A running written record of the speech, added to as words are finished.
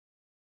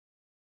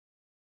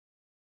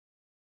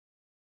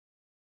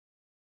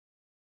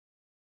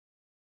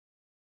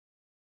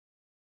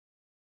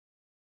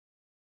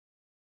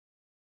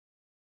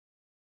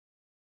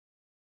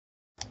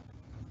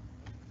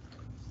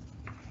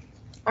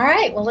All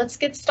right, well, let's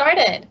get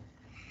started.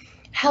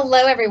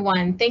 Hello,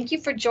 everyone. Thank you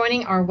for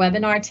joining our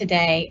webinar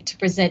today to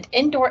present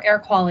indoor air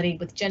quality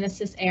with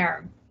Genesis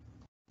Air.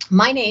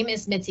 My name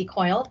is Mitzi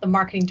Coyle, the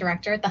Marketing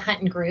Director at the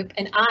Hunton Group,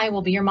 and I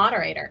will be your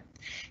moderator.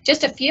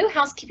 Just a few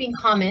housekeeping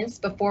comments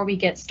before we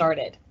get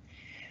started.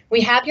 We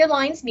have your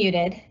lines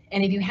muted,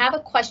 and if you have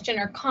a question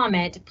or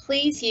comment,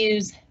 please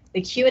use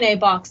the Q&A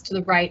box to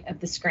the right of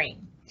the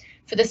screen.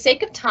 For the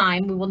sake of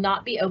time, we will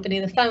not be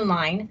opening the phone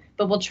line,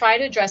 but we'll try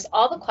to address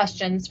all the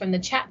questions from the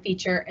chat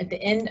feature at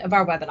the end of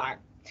our webinar.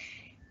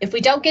 If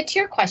we don't get to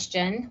your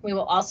question, we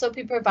will also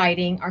be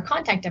providing our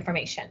contact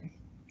information.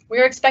 We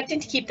are expecting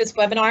to keep this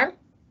webinar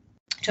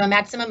to a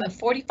maximum of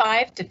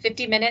 45 to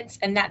 50 minutes,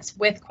 and that's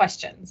with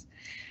questions.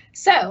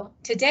 So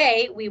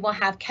today we will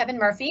have Kevin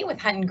Murphy with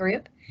Hunton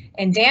Group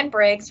and Dan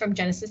Briggs from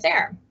Genesis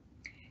Air.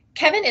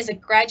 Kevin is a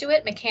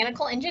graduate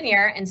mechanical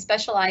engineer and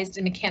specialized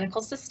in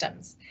mechanical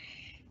systems,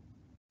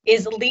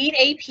 is lead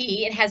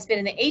AP and has been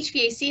in the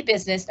HVAC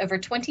business over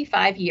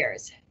 25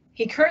 years.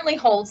 He currently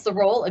holds the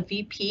role of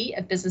VP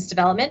of Business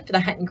Development for the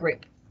Hunton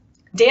Group.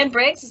 Dan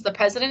Briggs is the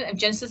president of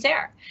Genesis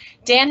Air.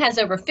 Dan has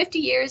over 50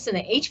 years in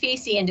the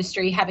HVAC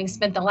industry, having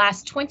spent the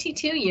last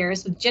 22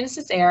 years with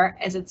Genesis Air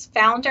as its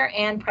founder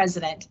and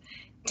president.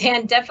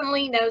 Dan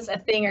definitely knows a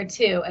thing or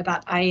two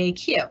about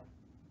IAQ.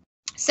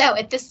 So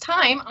at this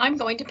time, I'm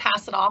going to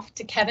pass it off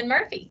to Kevin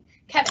Murphy.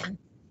 Kevin.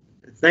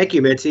 Thank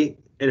you, Mitzi,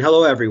 and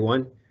hello,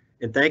 everyone,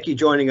 and thank you for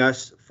joining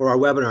us for our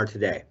webinar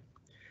today.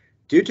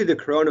 Due to the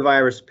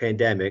coronavirus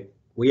pandemic,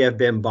 we have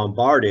been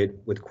bombarded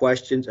with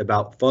questions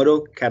about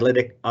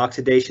photocatalytic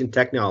oxidation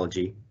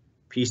technology,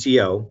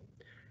 PCO,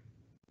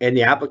 and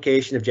the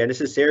application of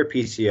Genesis Air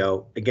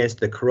PCO against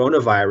the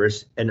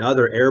coronavirus and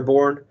other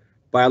airborne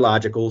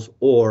biologicals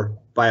or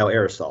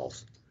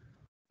bioaerosols.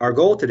 Our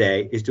goal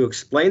today is to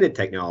explain the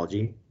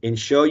technology and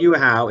show you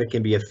how it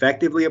can be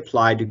effectively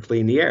applied to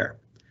clean the air.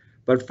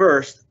 But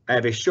first, I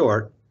have a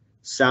short,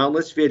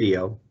 soundless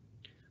video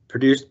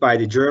produced by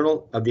the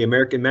Journal of the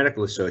American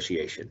Medical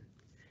Association.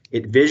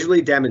 It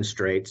visually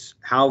demonstrates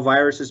how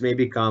viruses may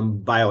become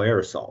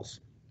bioaerosols.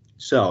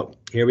 So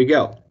here we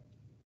go.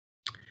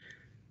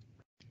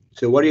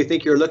 So what do you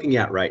think you're looking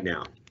at right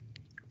now?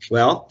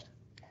 Well,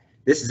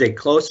 this is a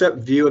close-up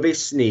view of a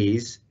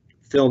sneeze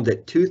filmed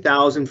at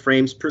 2,000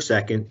 frames per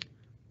second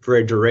for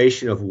a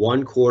duration of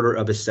 1/4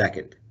 of a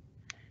second.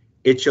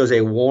 It shows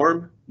a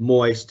warm,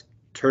 moist,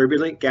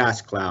 turbulent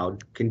gas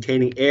cloud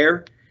containing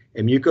air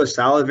and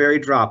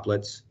mucosalivary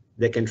droplets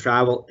that can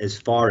travel as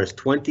far as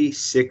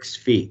 26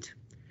 feet.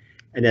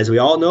 And as we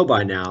all know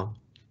by now,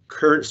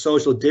 current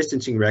social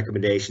distancing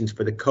recommendations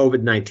for the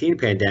COVID-19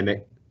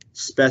 pandemic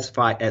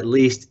specify at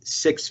least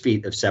 6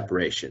 feet of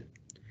separation.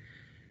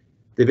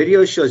 The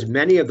video shows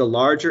many of the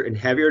larger and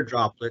heavier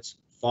droplets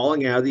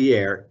falling out of the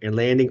air and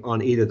landing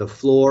on either the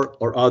floor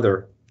or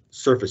other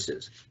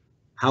surfaces.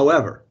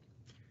 However,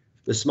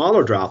 the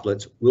smaller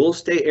droplets will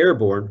stay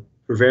airborne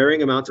for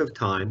varying amounts of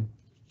time,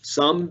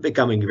 some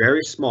becoming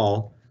very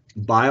small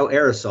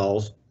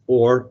bioaerosols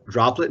or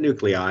droplet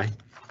nuclei,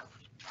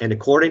 and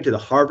according to the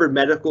Harvard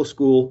Medical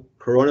School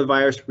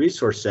Coronavirus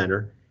Resource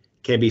Center,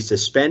 can be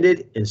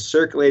suspended and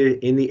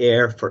circulated in the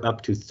air for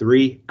up to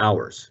 3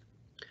 hours.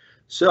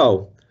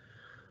 So,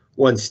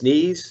 one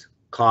sneeze,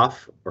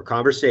 cough, or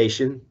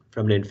conversation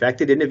from an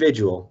infected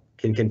individual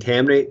can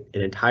contaminate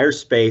an entire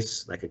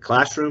space like a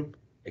classroom,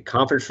 a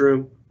conference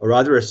room, or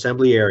other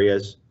assembly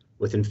areas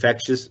with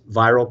infectious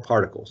viral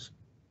particles.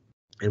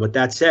 And with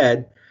that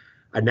said,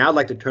 I'd now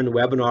like to turn the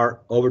webinar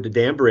over to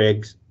Dan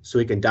Briggs so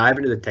we can dive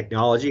into the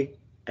technology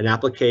and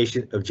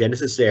application of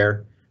Genesis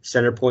Air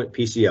Centerpoint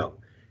PCO.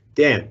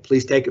 Dan,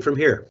 please take it from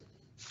here.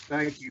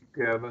 Thank you,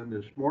 Kevin.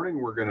 This morning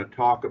we're going to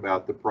talk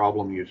about the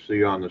problem you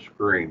see on the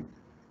screen,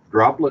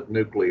 droplet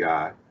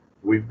nuclei.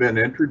 We've been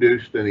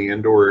introduced in the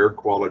indoor air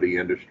quality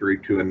industry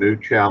to a new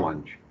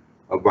challenge,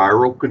 a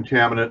viral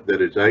contaminant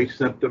that is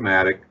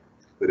asymptomatic,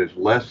 that is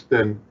less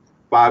than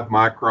 5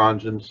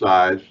 microns in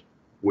size,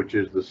 which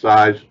is the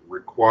size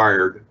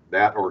required,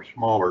 that or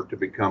smaller, to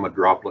become a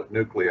droplet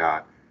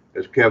nuclei.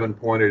 As Kevin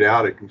pointed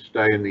out, it can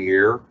stay in the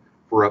air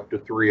for up to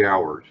 3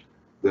 hours.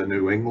 The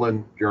New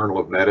England Journal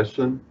of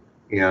Medicine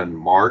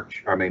in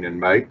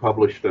May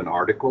published an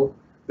article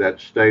that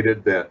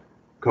stated that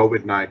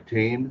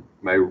COVID-19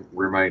 may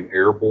remain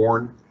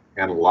airborne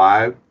and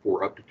alive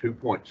for up to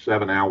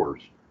 2.7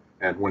 hours.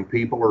 And when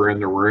people are in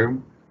the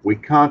room, we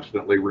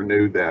constantly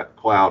renew that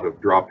cloud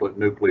of droplet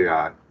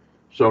nuclei.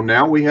 So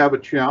now we have a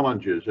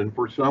challenges, and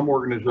for some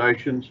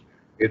organizations,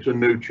 it's a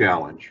new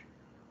challenge.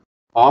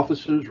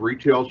 Offices,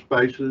 retail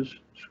spaces,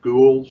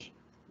 schools,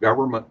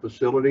 government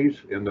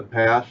facilities in the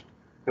past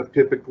have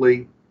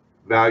typically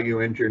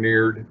value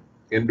engineered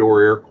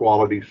indoor air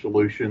quality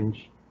solutions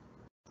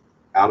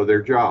out of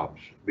their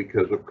jobs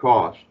because of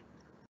cost.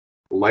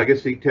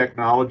 Legacy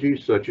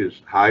technologies such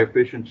as high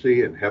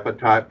efficiency and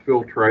HEPA-type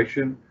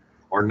filtration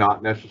are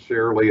not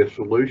necessarily a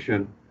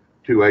solution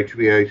to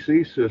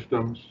HVAC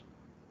systems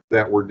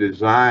that were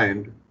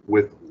designed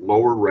with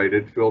lower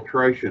rated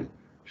filtration,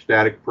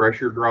 static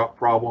pressure drop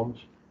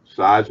problems,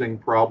 sizing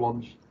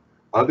problems,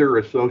 Other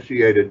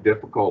associated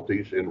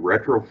difficulties in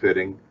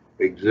retrofitting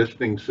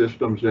existing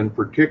systems in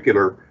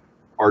particular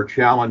are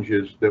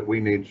challenges that we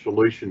need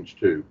solutions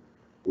to.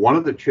 One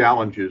of the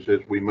challenges as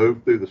we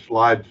move through the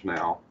slides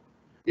now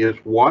is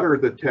what are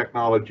the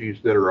technologies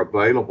that are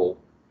available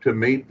to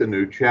meet the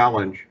new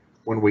challenge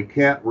when we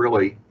can't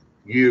really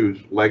use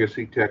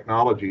legacy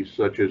technologies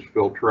such as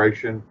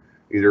filtration,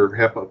 either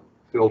HEPA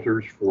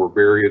filters for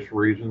various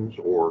reasons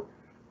or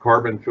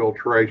carbon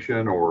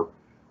filtration, or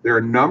there are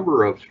a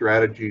number of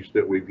strategies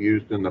that we've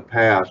used in the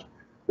past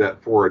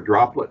that for a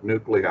droplet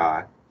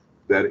nuclei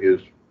that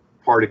is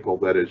particle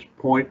that is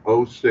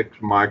 0.06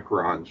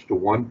 microns to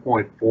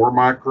 1.4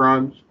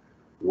 microns,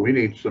 we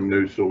need some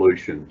new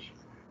solutions.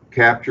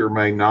 Capture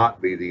may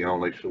not be the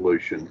only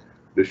solution.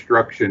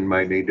 Destruction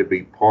may need to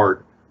be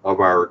part of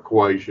our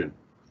equation.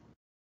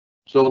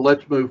 So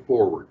let's move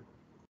forward.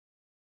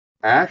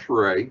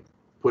 ASHRAE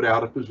put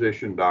out a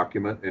position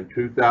document in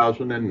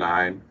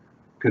 2009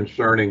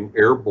 concerning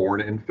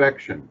airborne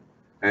infection.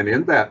 And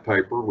in that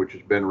paper, which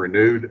has been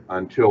renewed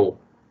until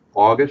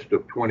August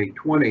of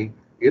 2020,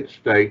 it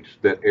states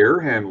that air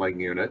handling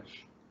units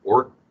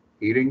or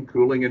heating,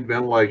 cooling, and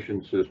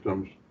ventilation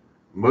systems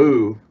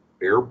move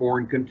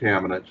airborne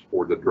contaminants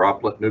or the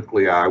droplet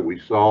nuclei we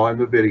saw in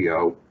the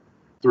video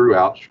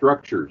throughout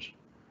structures.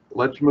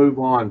 Let's move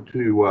on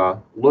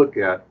to look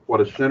at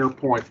what a center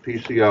point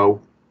PCO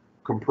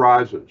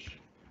comprises.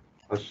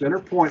 A center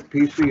point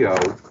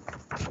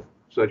PCO,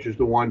 such as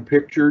the one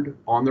pictured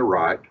on the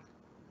right,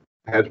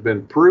 has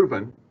been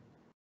proven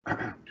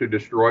to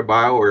destroy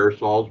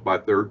bioaerosols by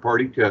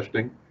third-party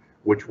testing,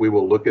 which we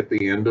will look at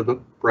the end of the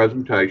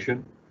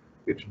presentation.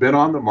 It's been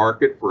on the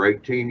market for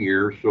 18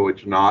 years, so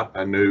it's not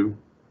a new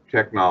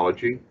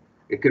technology.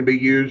 It can be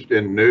used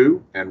in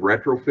new and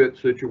retrofit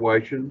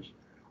situations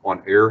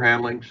on air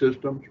handling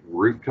systems,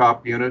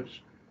 rooftop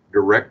units,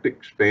 direct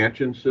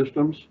expansion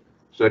systems,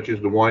 such as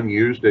the one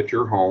used at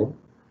your home.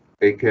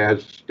 It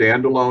has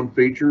standalone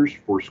features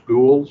for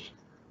schools.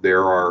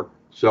 There are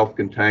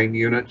self-contained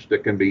units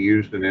that can be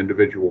used in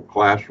individual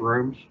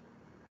classrooms.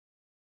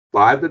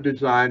 By the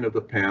design of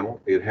the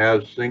panel, it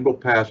has single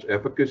pass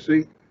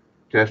efficacy.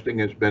 Testing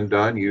has been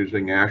done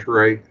using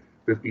ASHRAE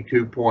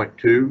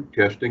 52.2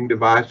 testing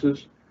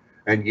devices.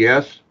 And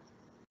yes,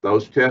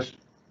 those tests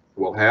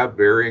will have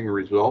varying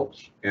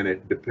results, and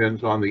it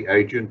depends on the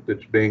agent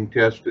that's being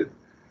tested.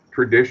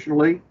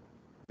 Traditionally,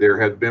 there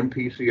have been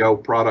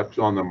PCO products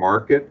on the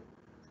market.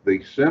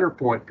 The center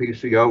point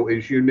PCO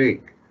is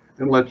unique.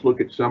 And let's look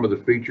at some of the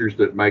features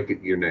that make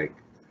it unique.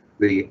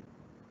 The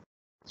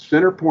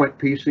center point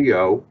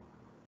PCO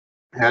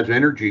has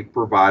energy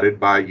provided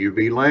by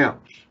UV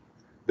lamps.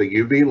 The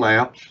UV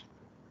lamps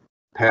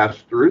pass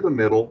through the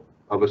middle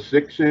of a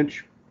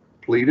 6-inch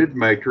pleated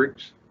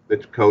matrix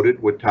that's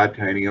coated with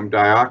titanium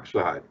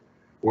dioxide.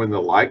 When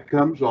the light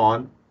comes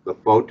on, the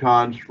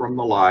photons from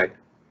the light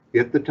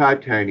hit the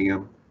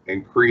titanium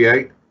and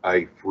create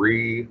a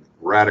free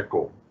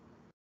radical.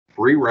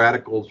 Free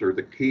radicals are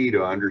the key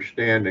to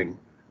understanding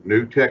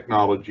new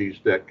technologies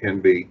that can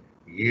be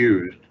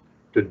used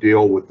to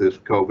deal with this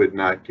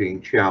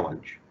COVID-19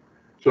 challenge.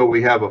 So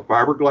we have a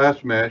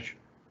fiberglass mesh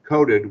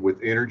coated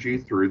with energy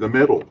through the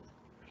middle.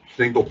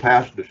 Single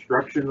pass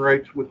destruction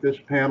rates with this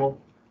panel,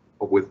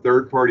 with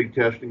third-party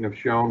testing have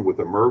shown with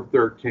a MERV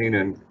 13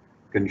 in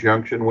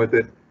conjunction with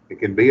it, it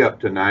can be up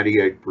to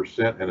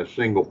 98% in a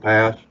single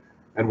pass,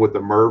 and with the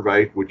MERV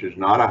 8, which is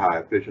not a high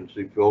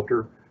efficiency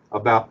filter,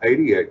 about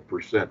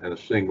 88% in a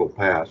single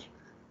pass,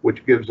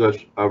 which gives us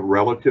a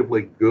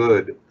relatively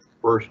good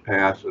first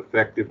pass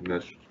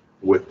effectiveness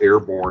with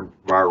airborne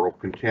viral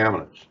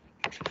contaminants.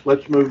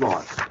 Let's move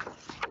on.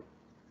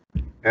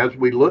 As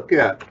we look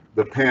at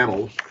the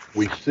panels,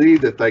 we see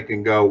that they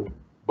can go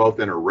both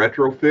in a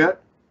retrofit,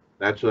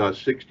 that's a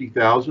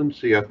 60,000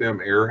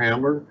 CFM air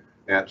handler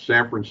at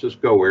San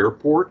Francisco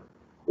Airport,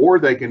 or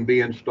they can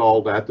be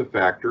installed at the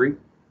factory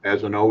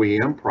as an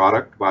OEM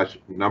product by a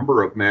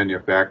number of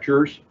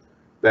manufacturers.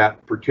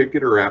 That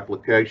particular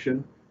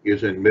application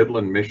is in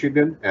Midland,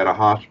 Michigan at a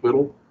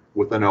hospital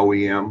with an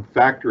OEM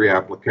factory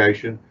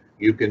application.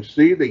 You can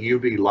see the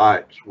UV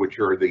lights, which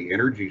are the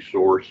energy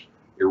source,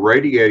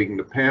 irradiating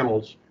the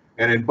panels,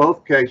 and in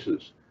both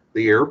cases,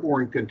 the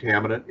airborne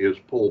contaminant is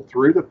pulled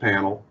through the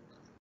panel,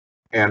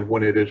 and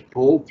when it is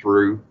pulled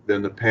through,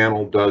 then the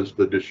panel does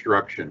the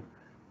destruction,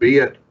 be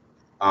it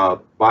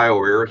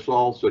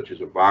bioaerosols such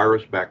as a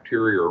virus,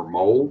 bacteria, or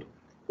mold,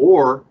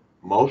 or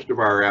most of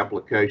our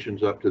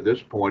applications up to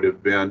this point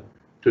have been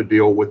to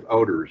deal with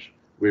odors.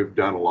 We've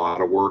done a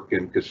lot of work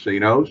in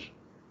casinos,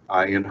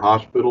 in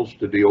hospitals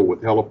to deal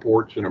with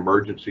heliports and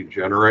emergency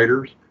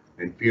generators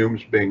and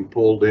fumes being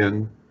pulled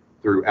in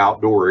through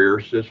outdoor air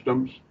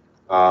systems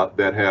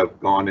that have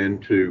gone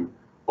into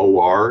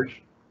ORs.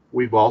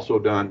 We've also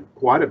done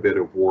quite a bit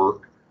of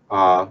work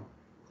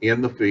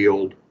in the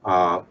field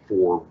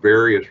for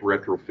various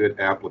retrofit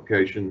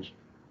applications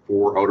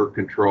for odor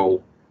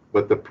control,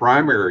 but the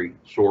primary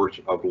source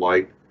of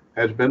light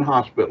has been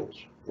hospitals.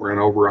 We're in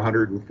over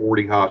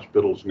 140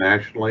 hospitals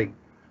nationally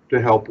to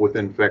help with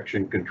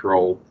infection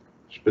control,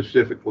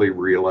 specifically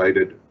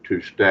related to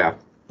staph.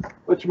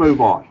 Let's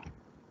move on.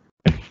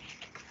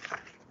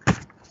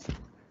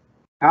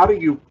 How do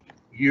you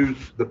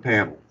use the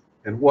panel,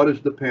 and what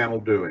is the panel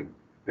doing?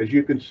 As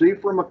you can see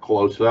from a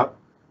close-up,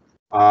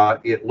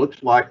 it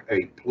looks like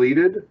a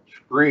pleated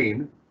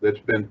screen that's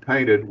been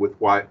painted with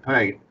white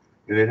paint,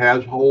 and it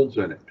has holes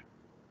in it.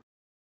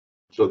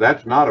 So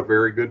that's not a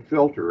very good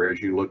filter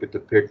as you look at the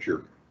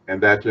picture, and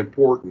that's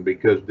important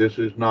because this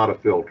is not a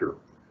filter.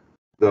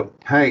 The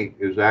paint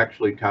is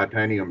actually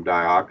titanium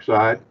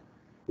dioxide.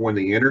 When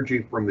the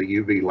energy from the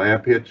UV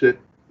lamp hits it,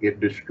 it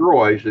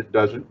destroys, it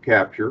doesn't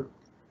capture.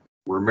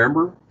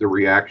 Remember, the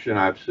reaction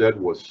I've said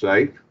was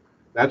safe.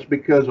 That's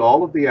because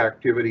all of the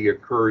activity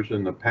occurs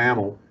in the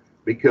panel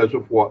because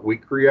of what we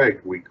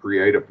create. We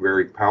create a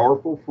very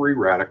powerful free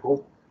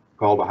radical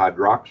called a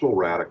hydroxyl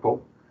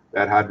radical.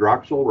 That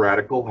hydroxyl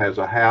radical has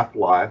a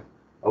half-life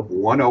of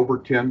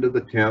 1/10 to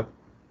the 10th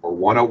or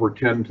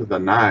 1/10 to the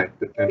 9th,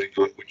 depending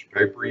on which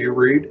paper you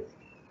read.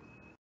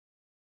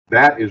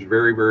 That is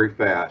very, very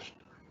fast.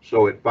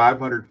 So at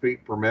 500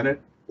 feet per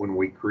minute, when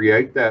we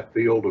create that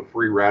field of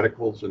free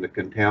radicals and the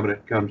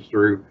contaminant comes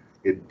through,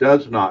 it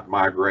does not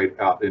migrate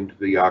out into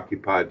the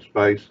occupied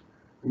space.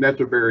 And that's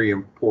a very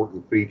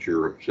important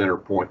feature of center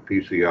point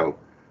PCO.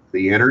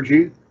 The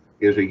energy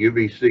is a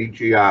UVC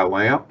GI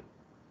lamp.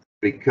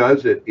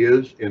 Because it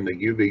is in the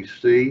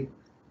UVC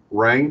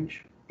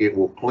range, it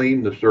will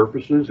clean the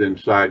surfaces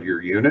inside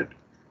your unit,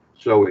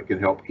 so it can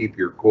help keep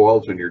your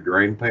coils and your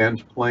drain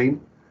pans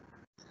clean.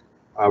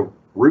 A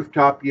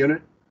rooftop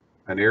unit,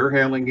 an air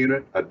handling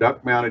unit, a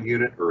duct mounted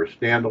unit, or a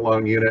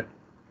standalone unit,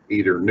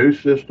 either new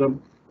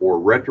system or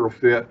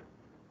retrofit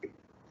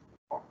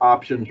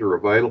options are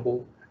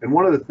available. And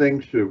one of the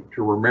things to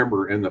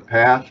remember, in the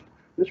past,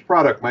 this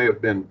product may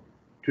have been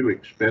too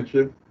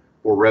expensive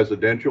for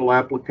residential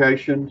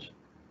applications.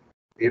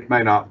 It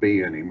may not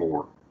be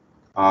anymore.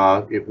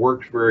 It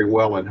works very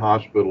well in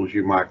hospitals.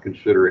 You might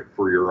consider it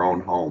for your own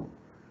home.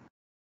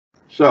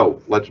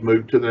 So let's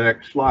move to the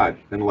next slide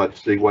and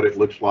let's see what it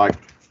looks like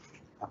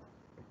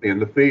in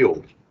the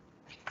field.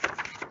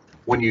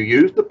 When you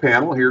use the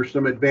panel, here's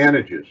some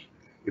advantages.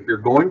 If you're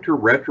going to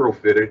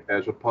retrofit it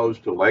as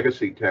opposed to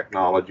legacy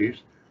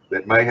technologies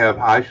that may have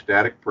high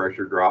static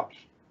pressure drops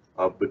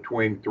of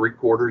between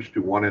 3/4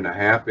 to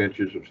 1.5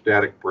 inches of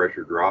static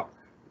pressure drop,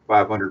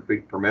 500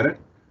 feet per minute,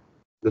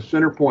 the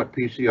center point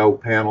PCO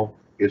panel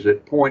is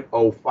at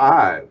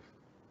 0.05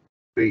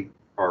 feet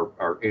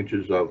or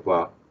inches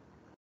of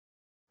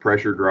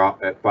pressure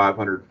drop at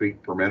 500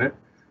 feet per minute.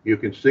 You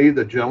can see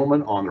the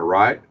gentleman on the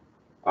right,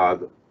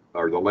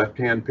 or the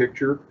left-hand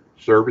picture,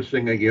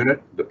 servicing a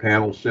unit. The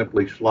panels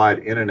simply slide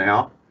in and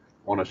out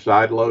on a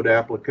side load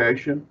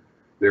application.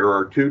 There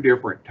are two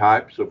different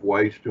types of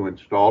ways to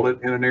install it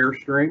in an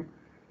Airstream.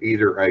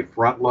 Either a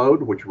front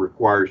load, which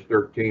requires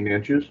 13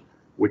 inches,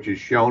 which is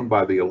shown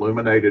by the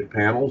illuminated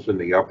panels in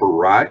the upper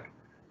right.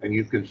 And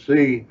you can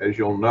see, as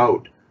you'll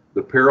note,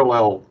 the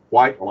parallel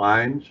white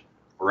lines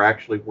are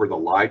actually where the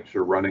lights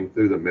are running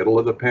through the middle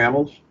of the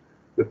panels.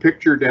 The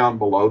picture down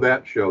below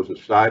that shows a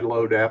side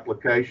load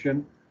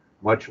application,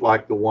 much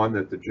like the one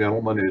that the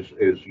gentleman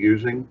is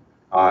using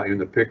in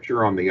the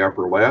picture on the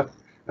upper left.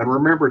 And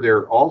remember, there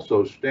are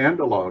also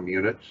standalone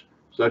units,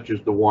 such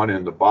as the one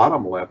in the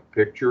bottom left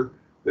picture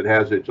that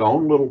has its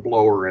own little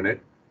blower in it.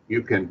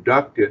 You can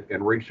duct it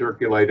and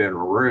recirculate in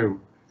a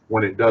room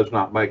when it does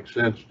not make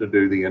sense to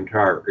do the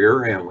entire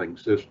air handling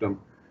system.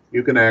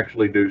 You can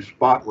actually do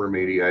spot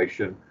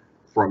remediation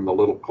from the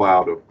little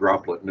cloud of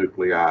droplet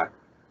nuclei.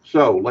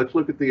 So let's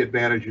look at the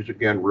advantages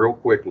again real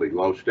quickly.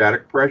 Low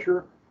static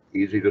pressure,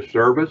 easy to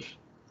service.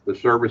 The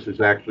service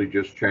is actually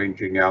just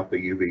changing out the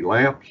UV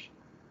lamps.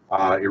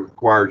 It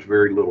requires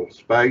very little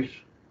space,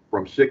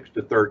 from 6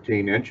 to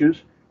 13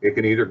 inches. It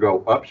can either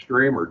go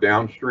upstream or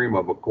downstream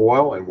of a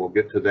coil, and we'll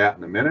get to that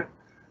in a minute.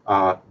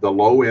 The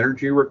low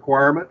energy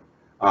requirement,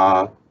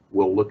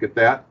 we'll look at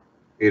that.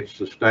 It's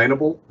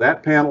sustainable.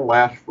 That panel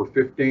lasts for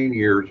 15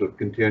 years of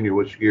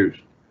continuous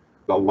use.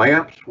 The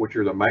lamps, which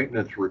are the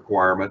maintenance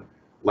requirement,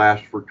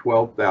 last for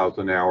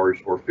 12,000 hours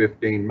or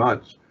 15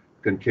 months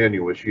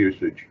continuous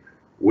usage.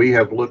 We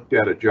have looked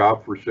at a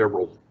job for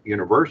several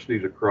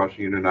universities across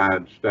the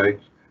United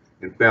States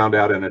and found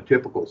out in a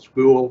typical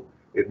school,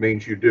 it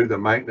means you do the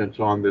maintenance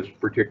on this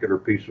particular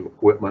piece of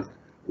equipment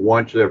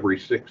once every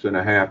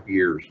 6.5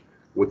 years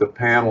with a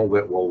panel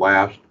that will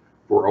last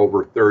for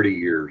over 30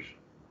 years.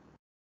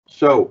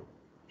 So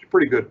it's a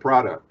pretty good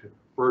product.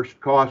 First,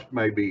 cost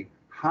may be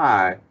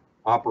high,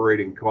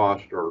 operating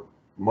costs are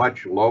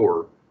much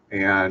lower,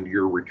 and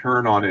your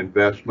return on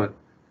investment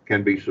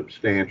can be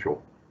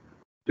substantial.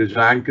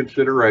 Design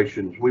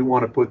considerations, we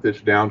want to put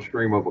this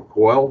downstream of a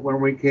coil when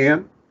we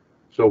can,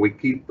 so we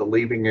keep the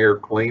leaving air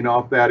clean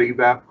off that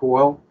evap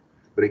coil,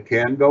 but it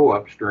can go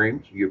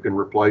upstream. So you can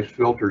replace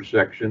filter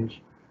sections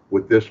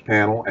with this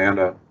panel and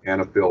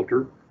a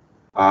filter.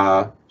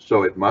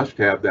 So it must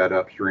have that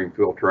upstream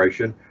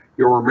filtration.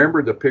 You'll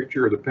remember the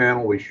picture of the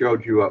panel we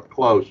showed you up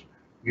close.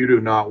 You do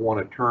not want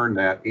to turn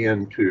that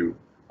into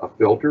a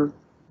filter,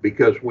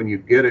 because when you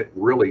get it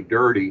really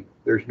dirty,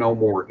 there's no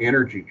more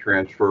energy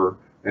transfer,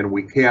 and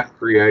we can't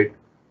create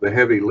the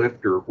heavy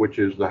lifter, which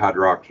is the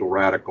hydroxyl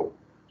radical.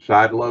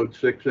 Side load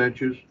 6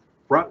 inches,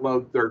 front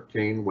load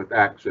 13 with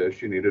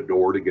access. You need a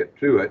door to get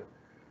to it.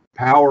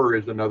 Power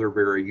is another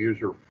very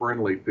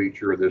user-friendly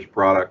feature of this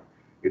product.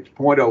 It's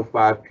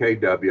 0.05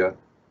 kW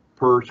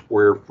per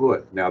square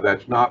foot. Now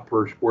that's not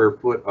per square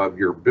foot of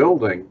your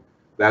building,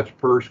 that's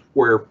per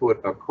square foot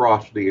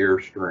across the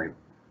airstream.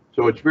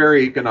 So it's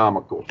very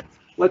economical.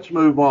 Let's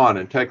move on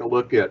and take a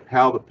look at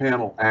how the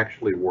panel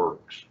actually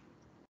works.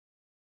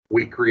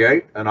 We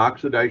create an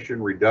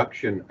oxidation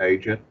reduction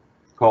agent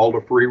called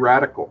a free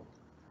radical.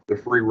 The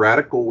free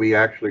radical we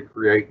actually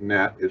create in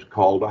that is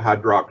called a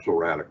hydroxyl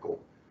radical.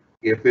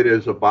 If it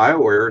is a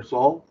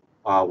bioaerosol,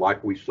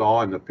 like we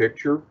saw in the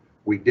picture,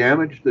 we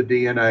damage the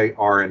DNA,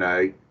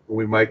 RNA, and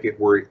we make it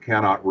where it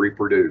cannot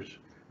reproduce.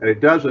 And it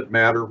doesn't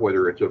matter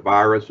whether it's a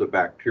virus, a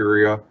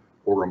bacteria,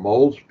 or a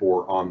mold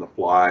spore on the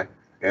fly,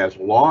 as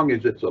long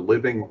as it's a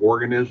living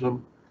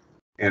organism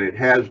and it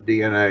has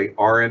DNA,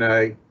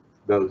 RNA,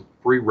 those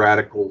free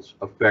radicals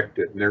affect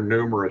it. And there are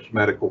numerous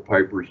medical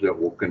papers that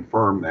will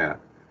confirm that.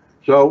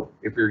 So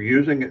if you're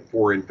using it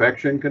for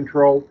infection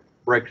control,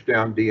 breaks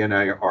down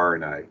DNA,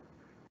 RNA.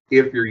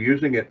 If you're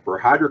using it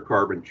for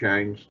hydrocarbon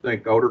chains,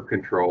 think odor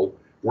control.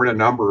 We're in a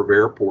number of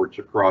airports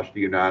across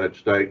the United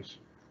States: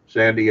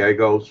 San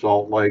Diego,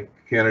 Salt Lake,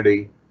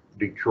 Kennedy,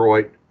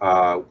 Detroit,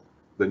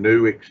 the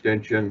new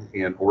extension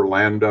in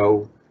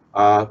Orlando.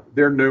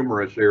 There are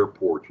numerous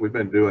airports. We've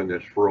been doing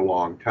this for a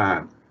long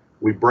time.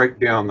 We break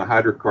down the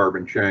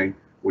hydrocarbon chain,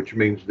 which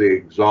means the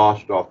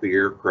exhaust off the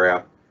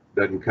aircraft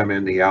doesn't come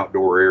in the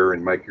outdoor air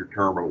and make your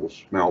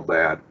terminals smell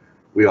bad.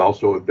 We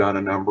also have done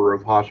a number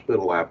of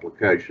hospital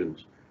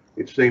applications.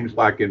 It seems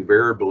like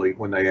invariably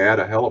when they add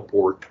a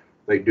heliport,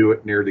 they do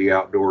it near the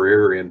outdoor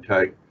air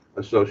intake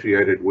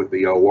associated with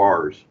the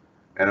ORs.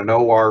 And an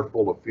OR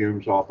full of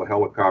fumes off a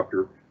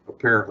helicopter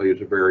apparently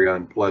is a very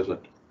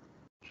unpleasant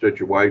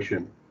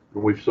situation.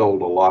 And we've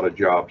sold a lot of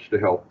jobs to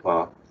help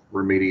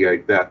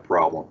remediate that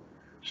problem.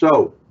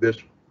 So this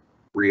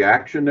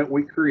reaction that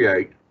we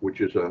create, which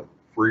is a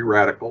free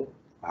radical,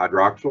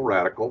 hydroxyl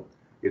radical,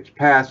 it's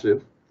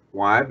passive.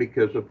 Why?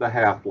 Because of the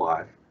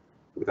half-life.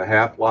 With a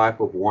half-life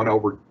of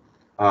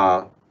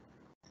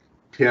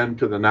 1/10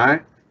 to the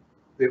 9th,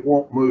 it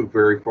won't move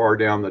very far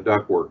down the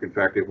ductwork. In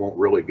fact, it won't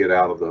really get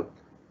out of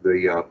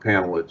the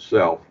panel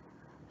itself.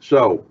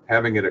 So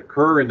having it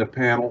occur in the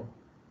panel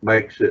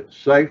makes it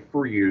safe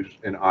for use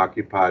in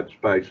occupied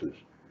spaces.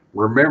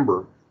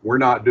 Remember, we're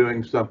not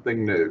doing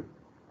something new.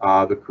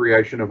 The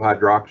creation of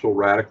hydroxyl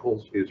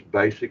radicals is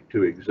basic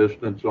to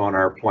existence on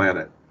our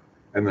planet.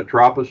 In the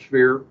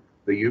troposphere,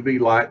 the UV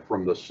light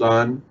from the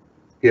sun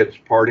hits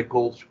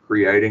particles,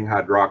 creating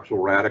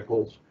hydroxyl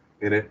radicals,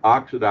 and it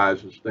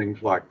oxidizes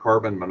things like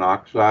carbon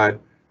monoxide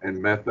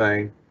and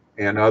methane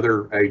and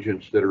other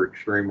agents that are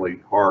extremely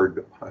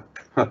hard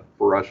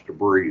for us to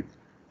breathe.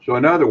 So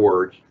in other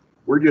words,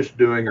 we're just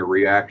doing a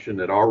reaction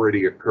that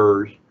already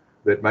occurs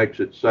that makes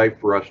it safe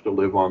for us to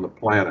live on the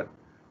planet.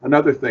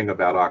 Another thing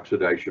about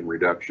oxidation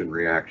reduction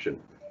reaction,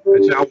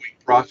 it's how we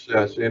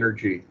process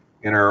energy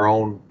in our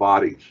own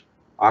bodies.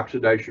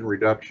 Oxidation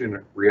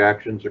reduction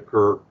reactions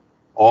occur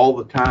all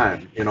the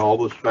time in all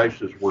the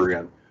spaces we're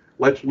in.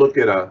 Let's look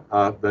at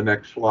the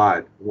next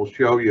slide. We'll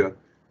show you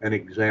an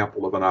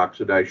example of an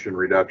oxidation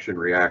reduction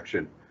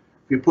reaction.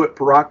 If you put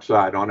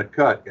peroxide on a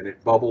cut and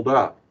it bubbled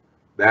up,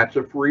 that's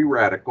a free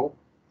radical,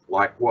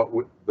 like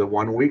the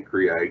one we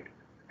create,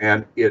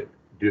 and it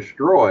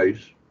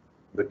destroys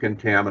the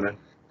contaminant.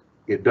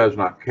 It does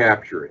not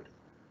capture it.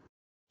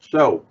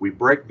 So we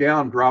break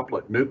down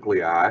droplet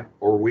nuclei,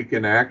 or we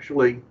can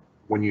actually,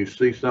 when you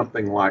see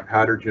something like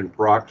hydrogen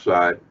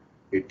peroxide,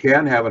 it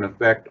can have an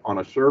effect on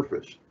a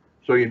surface.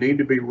 So you need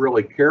to be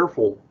really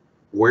careful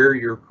where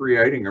you're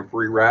creating a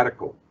free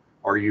radical.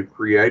 Are you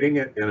creating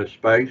it in a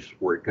space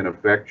where it can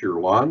affect your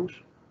lungs,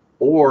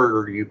 or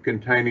are you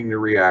containing the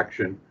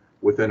reaction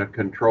within a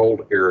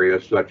controlled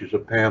area such as a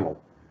panel?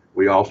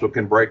 We also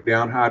can break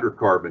down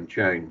hydrocarbon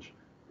chains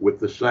with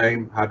the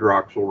same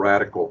hydroxyl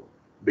radical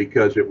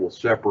because it will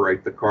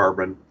separate the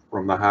carbon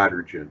from the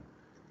hydrogen.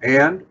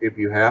 And if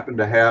you happen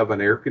to have an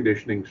air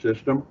conditioning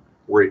system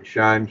where it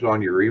shines on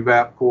your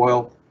evap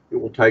coil, it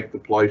will take the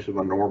place of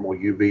a normal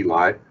UV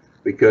light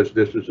because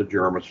this is a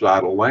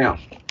germicidal lamp.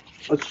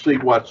 Let's see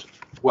what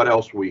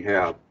else we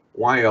have,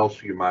 why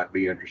else you might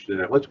be interested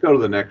in it. Let's go to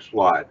the next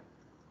slide.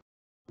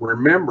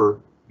 Remember,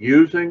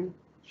 using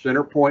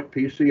center point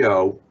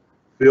PCO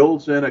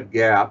fills in a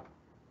gap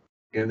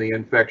in the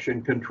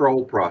infection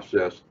control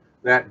process.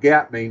 That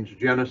gap means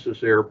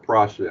Genesis Air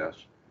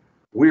process.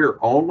 We're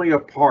only a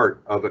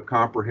part of a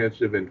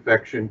comprehensive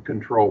infection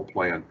control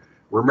plan.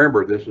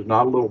 Remember, this is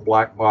not a little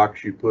black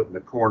box you put in the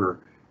corner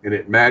and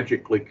it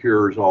magically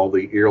cures all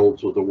the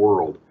ills of the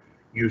world.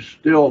 You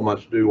still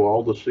must do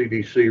all the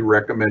CDC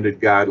recommended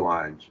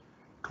guidelines.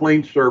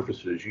 Clean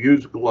surfaces,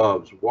 use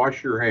gloves,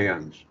 wash your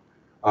hands,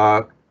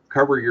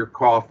 cover your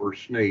cough or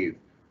sneeze,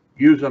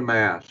 use a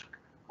mask.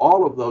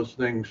 All of those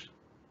things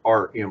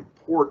are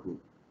important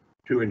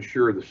to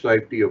ensure the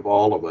safety of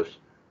all of us.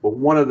 But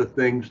one of the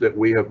things that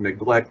we have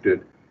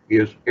neglected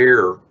is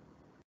air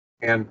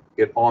and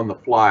it on the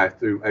fly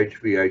through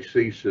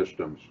HVAC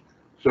systems.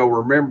 So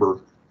remember,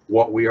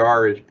 what we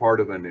are is part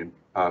of an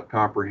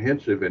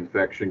comprehensive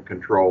infection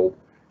control,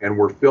 and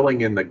we're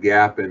filling in the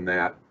gap in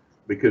that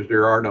because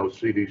there are no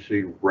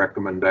CDC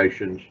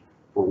recommendations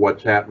for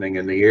what's happening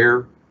in the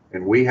air,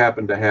 and we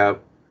happen to have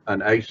an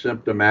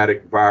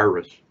asymptomatic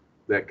virus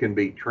that can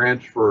be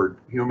transferred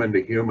human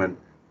to human,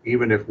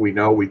 even if we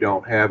know we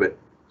don't have it,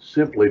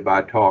 simply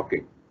by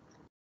talking.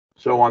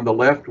 So on the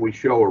left, we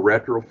show a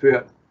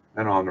retrofit,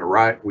 and on the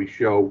right, we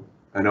show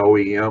an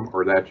OEM,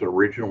 or that's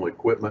original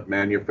equipment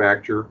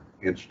manufacturer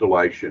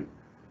installation.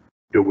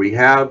 Do we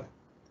have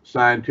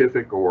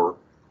scientific or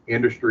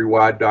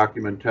industry-wide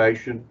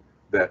documentation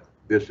that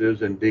this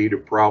is indeed a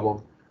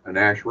problem? An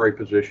ASHRAE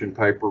position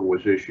paper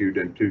was issued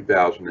in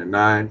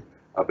 2009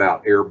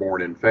 about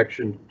airborne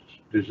infectious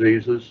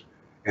diseases,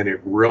 and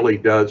it really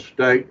does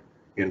state,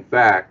 in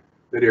fact,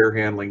 that air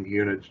handling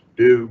units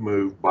do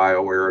move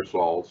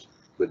bioaerosols,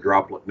 the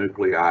droplet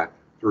nuclei,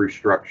 through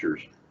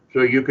structures.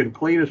 So you can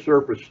clean a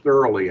surface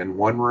thoroughly in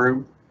one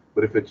room,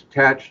 but if it's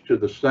attached to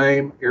the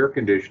same air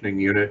conditioning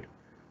unit,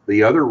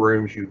 the other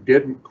rooms you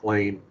didn't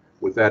clean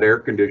with that air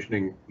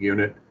conditioning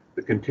unit,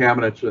 the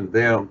contaminants in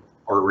them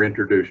are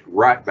introduced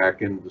right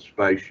back into the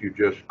space you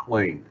just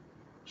cleaned.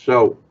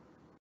 So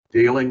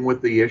dealing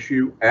with the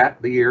issue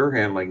at the air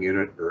handling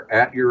unit or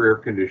at your air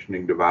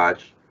conditioning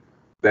device,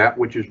 that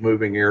which is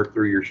moving air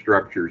through your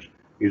structures,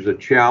 is a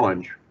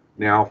challenge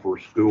now for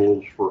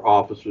schools, for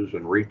offices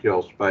and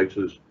retail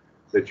spaces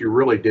that you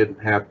really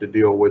didn't have to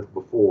deal with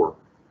before.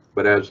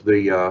 But as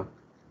the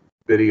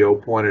video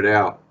pointed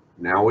out,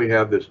 now we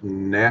have this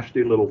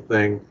nasty little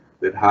thing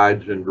that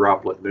hides in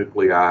droplet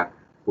nuclei,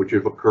 which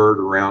have occurred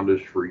around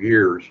us for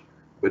years,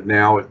 but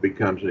now it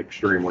becomes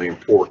extremely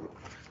important.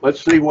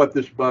 Let's see what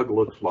this bug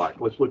looks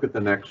like. Let's look at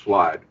the next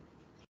slide.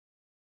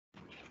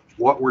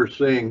 What we're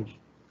seeing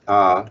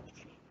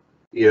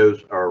is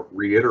a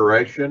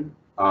reiteration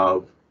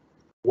of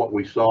what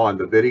we saw in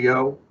the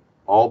video.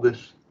 All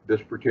this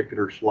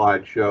particular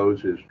slide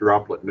shows is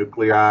droplet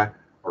nuclei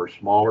are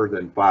smaller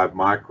than 5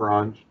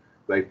 microns.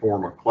 They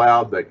form a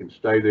cloud. They can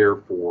stay there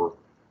for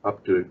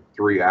up to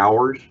 3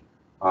 hours.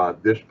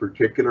 This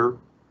particular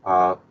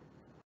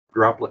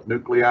droplet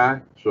nuclei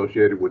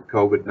associated with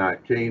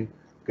COVID-19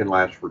 can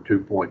last for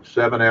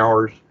 2.7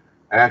 hours.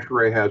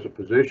 ASHRAE has a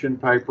position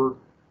paper.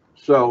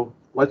 So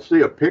let's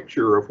see a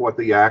picture of what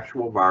the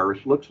actual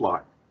virus looks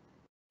like.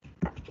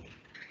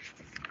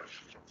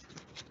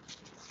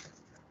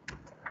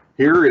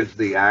 Here is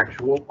the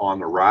actual on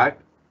the right.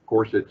 Of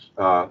course, it's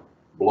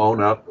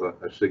blown up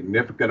a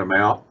significant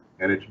amount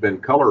and it's been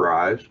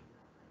colorized.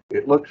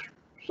 It looks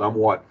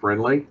somewhat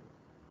friendly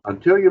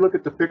until you look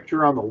at the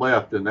picture on the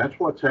left, and that's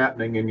what's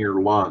happening in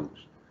your lungs.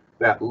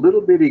 That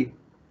little bitty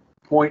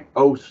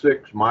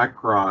 0.06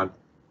 micron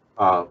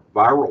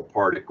viral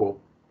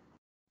particle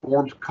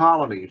forms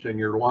colonies in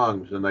your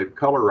lungs, and they've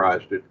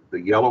colorized it.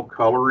 The yellow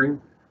coloring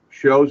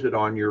shows it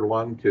on your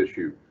lung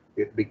tissue.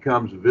 It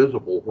becomes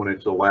visible when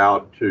it's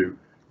allowed to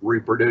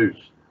reproduce.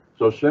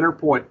 So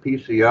Centerpoint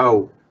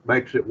PCO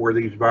makes it where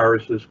these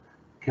viruses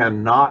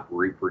cannot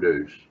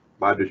reproduce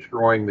by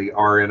destroying the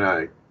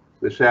RNA.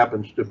 This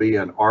happens to be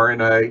an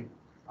RNA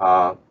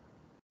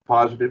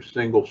positive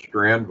single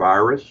strand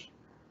virus.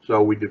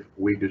 So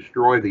we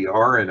destroy the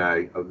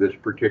RNA of this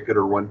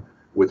particular one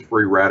with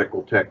free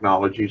radical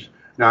technologies.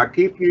 Now I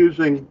keep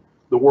using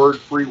the word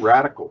free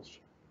radicals.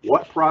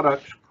 What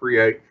products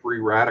create free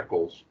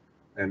radicals?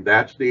 And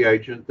that's the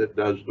agent that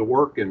does the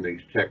work in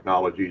these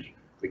technologies.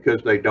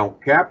 Because they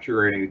don't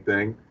capture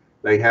anything,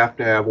 they have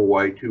to have a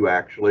way to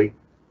actually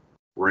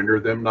render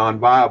them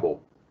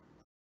non-viable.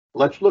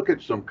 Let's look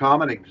at some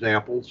common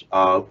examples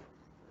of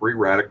free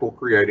radical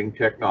creating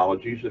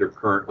technologies that are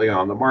currently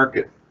on the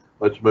market.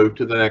 Let's move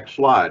to the next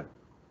slide.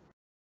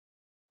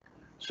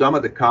 Some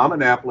of the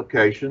common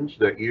applications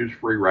that use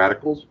free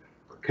radicals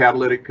are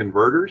catalytic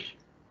converters,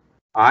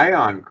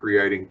 ion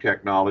creating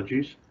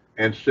technologies,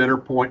 and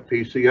Centerpoint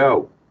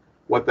PCO.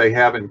 What they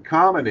have in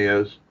common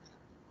is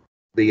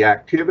the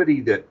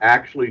activity that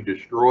actually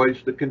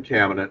destroys the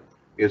contaminant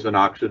is an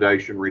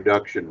oxidation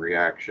reduction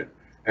reaction.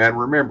 And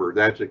remember,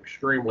 that's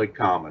extremely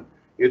common.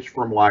 It's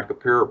from like a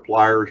pair of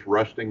pliers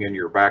rusting in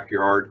your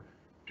backyard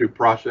to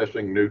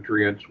processing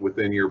nutrients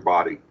within your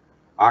body.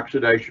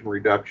 Oxidation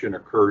reduction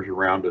occurs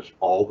around us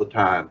all the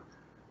time.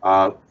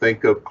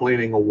 Think of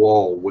cleaning a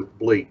wall with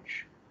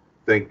bleach.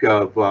 Think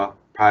of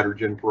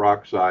hydrogen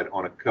peroxide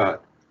on a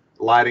cut,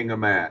 lighting a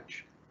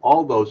match.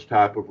 All those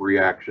type of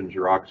reactions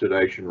are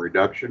oxidation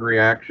reduction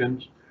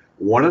reactions.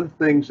 One of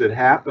the things that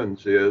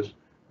happens is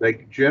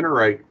they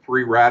generate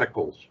free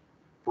radicals.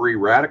 Free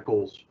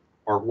radicals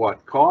are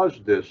what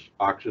caused this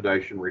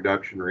oxidation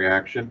reduction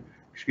reaction.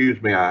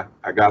 Excuse me, I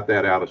got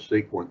that out of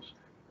sequence.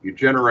 You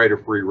generate a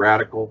free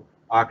radical,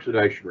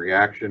 oxidation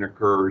reaction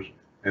occurs,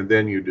 and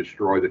then you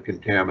destroy the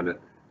contaminant,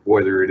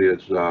 whether it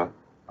is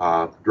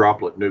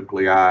droplet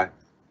nuclei,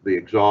 the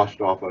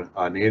exhaust off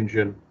an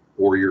engine,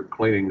 or you're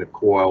cleaning the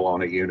coil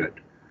on a unit.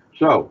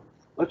 So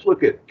let's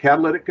look at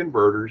catalytic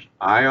converters,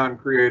 ion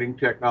creating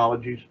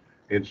technologies,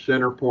 and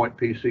center point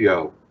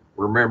PCO.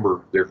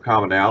 Remember, their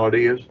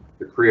commonality is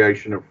the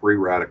creation of free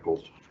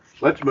radicals.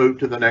 Let's move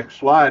to the next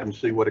slide and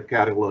see what a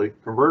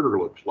catalytic converter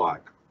looks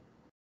like.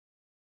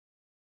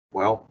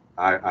 Well,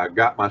 I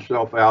got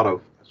myself out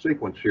of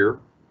sequence here,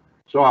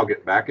 so I'll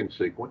get back in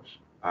sequence.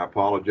 I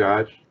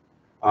apologize.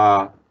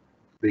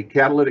 The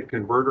catalytic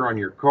converter on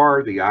your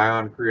car, the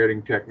ion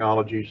creating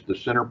technologies, the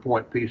center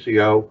point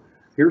PCO,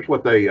 here's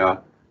what they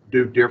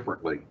do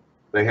differently.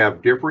 They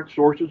have different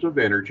sources of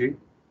energy.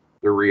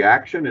 The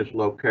reaction is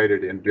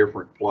located in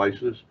different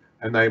places,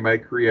 and they may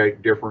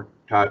create different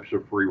types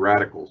of free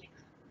radicals.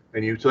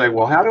 And you say,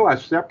 well, how do I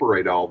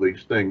separate all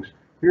these things?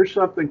 Here's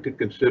something to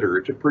consider.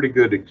 It's a pretty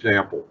good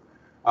example.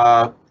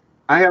 I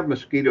have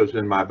mosquitoes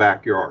in my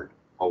backyard,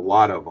 a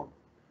lot of them.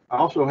 I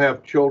also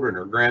have children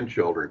or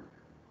grandchildren,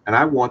 and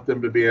I want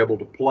them to be able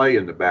to play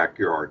in the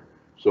backyard.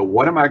 So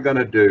what am I going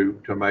to do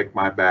to make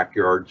my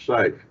backyard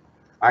safe?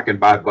 I can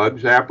buy bug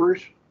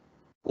zappers,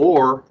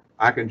 or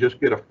I can just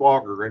get a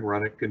fogger and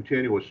run it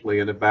continuously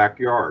in the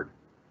backyard.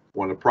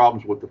 One of the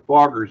problems with the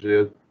foggers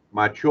is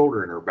my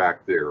children are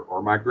back there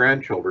or my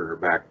grandchildren are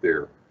back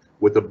there.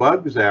 With the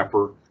bug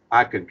zapper,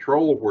 I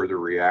control where the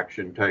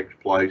reaction takes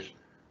place.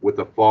 With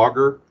the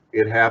fogger,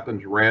 it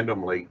happens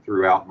randomly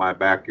throughout my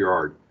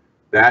backyard.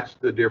 That's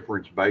the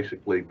difference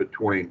basically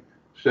between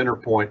center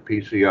point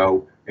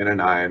PCO and an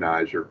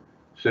ionizer.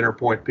 Center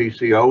point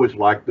PCO is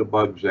like the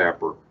bug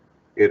zapper.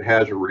 It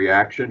has a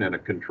reaction in a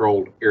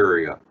controlled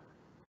area.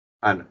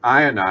 An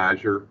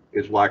ionizer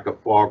is like a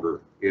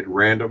fogger. It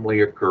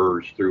randomly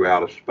occurs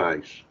throughout a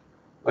space.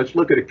 Let's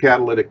look at a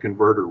catalytic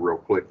converter real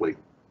quickly.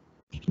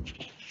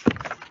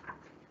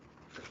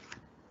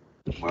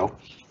 Well,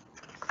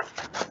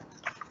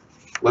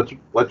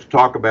 let's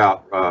talk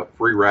about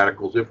free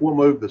radicals. If we'll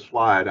move the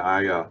slide,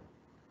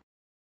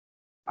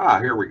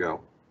 here we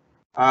go.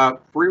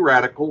 Free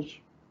radicals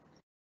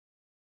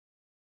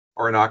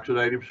are an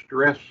oxidative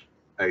stress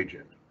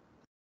agent.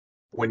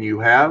 When you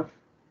have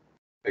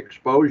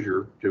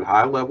exposure to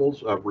high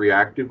levels of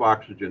reactive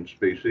oxygen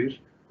species,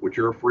 which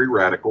are a free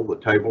radical, the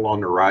table on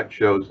the right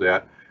shows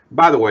that.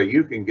 By the way,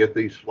 you can get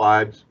these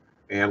slides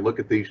and look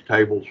at these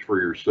tables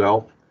for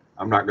yourself.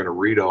 I'm not going to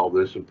read all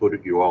this and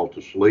put you all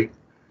to sleep.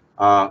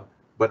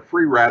 But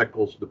free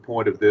radicals, the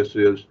point of this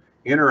is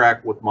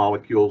interact with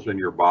molecules in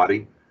your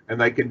body, and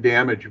they can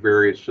damage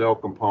various cell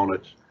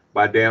components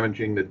by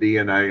damaging the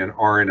DNA and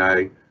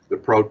RNA, the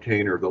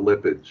protein, or the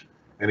lipids.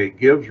 And it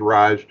gives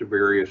rise to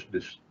various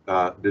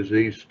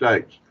disease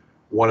states.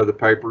 One of the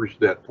papers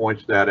that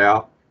points that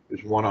out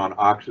is one on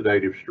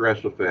oxidative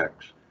stress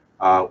effects.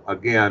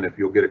 Again, if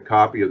you'll get a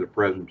copy of the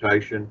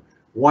presentation,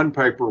 one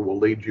paper will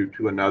lead you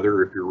to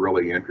another if you're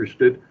really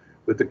interested.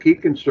 But the key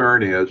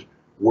concern is,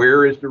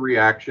 where is the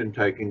reaction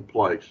taking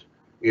place?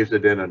 Is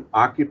it in an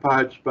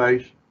occupied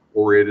space,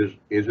 or is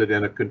it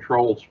in a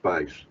controlled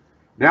space?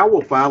 Now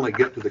we'll finally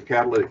get to the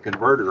catalytic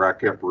converter I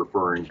kept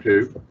referring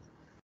to.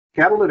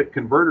 Catalytic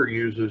converter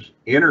uses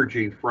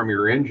energy from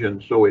your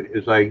engine, so it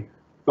is a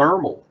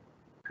thermal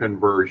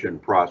conversion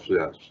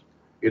process.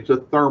 It's a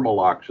thermal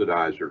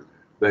oxidizer.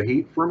 The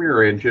heat from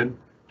your engine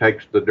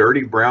takes the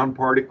dirty brown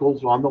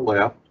particles on the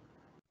left.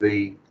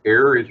 The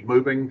air is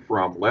moving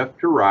from left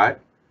to right.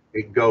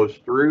 It goes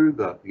through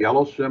the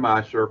yellow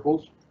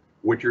semicircles,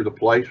 which are the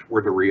place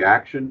where the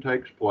reaction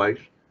takes place,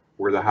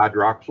 where the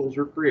hydroxyls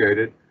are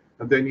created.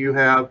 And then you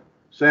have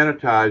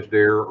sanitized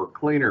air or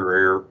cleaner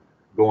air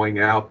going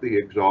out the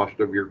exhaust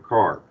of your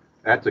car.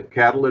 That's a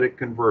catalytic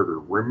converter.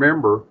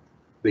 Remember,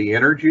 the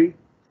energy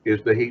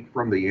is the heat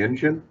from the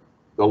engine.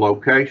 The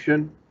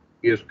location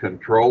is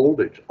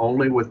controlled. It's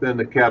only within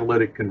the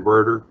catalytic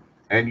converter,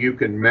 and you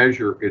can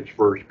measure its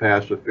first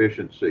pass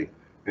efficiency,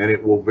 and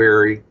it will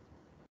vary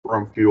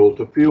from fuel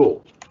to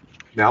fuel.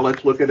 Now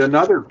let's look at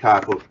another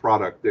type of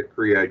product that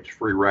creates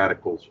free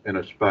radicals in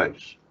a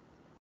space.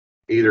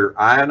 Either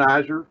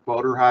ionizer,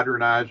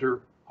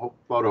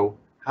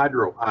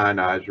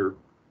 photohydroionizer,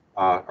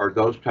 are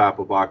those type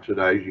of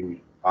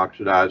oxidizing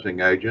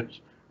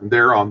agents, and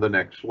they're on the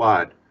next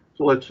slide.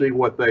 So let's see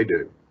what they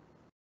do.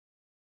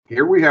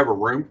 Here we have a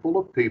room full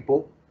of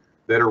people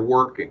that are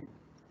working.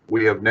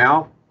 We have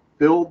now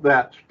filled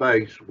that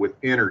space with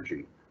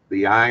energy,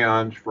 the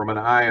ions from an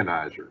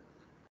ionizer.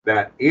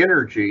 That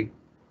energy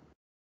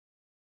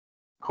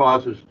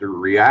causes the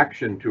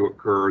reaction to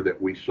occur that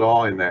we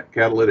saw in that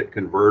catalytic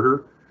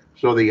converter.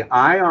 So the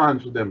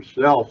ions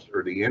themselves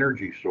are the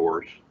energy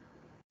source.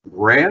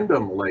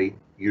 Randomly,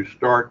 you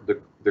start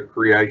the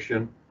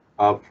creation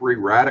of free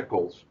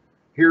radicals.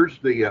 Here's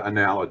the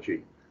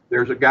analogy.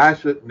 There's a guy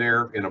sitting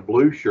there in a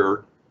blue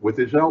shirt with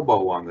his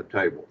elbow on the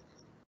table.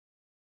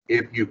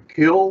 If you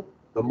kill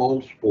the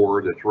mold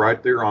spore that's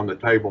right there on the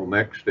table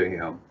next to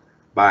him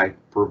by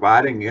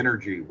providing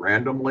energy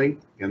randomly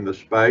in the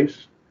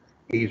space,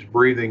 he's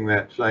breathing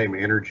that same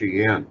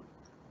energy in.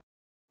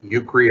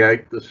 You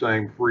create the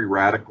same free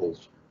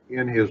radicals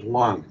in his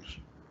lungs.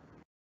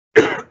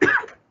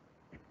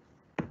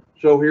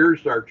 So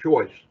here's our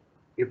choice.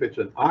 if it's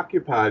an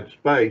occupied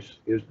space,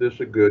 is this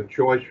a good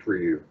choice for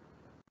you?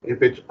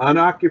 If it's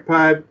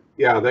unoccupied,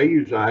 yeah, they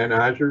use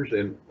ionizers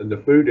in the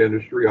food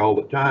industry all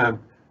the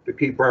time to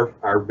keep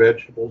our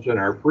vegetables and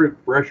our fruit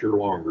fresher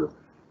longer.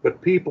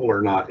 But people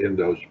are not in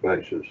those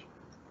spaces.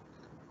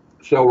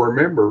 So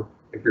remember,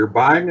 if you're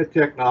buying a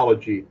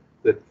technology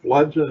that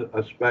floods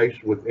a space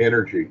with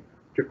energy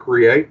to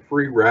create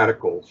free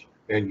radicals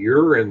and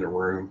you're in the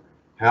room,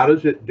 how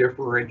does it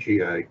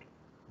differentiate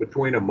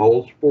between a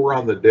mold spore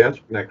on the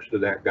desk next to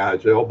that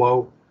guy's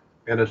elbow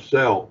and a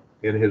cell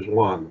in his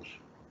lungs?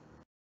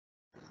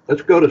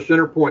 Let's go to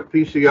Centerpoint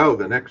PCO,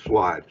 the next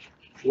slide.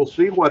 We'll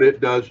see what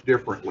it does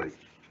differently.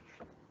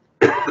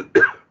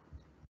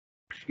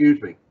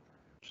 Excuse me.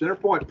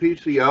 Centerpoint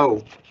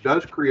PCO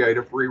does create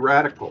a free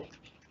radical,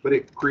 but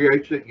it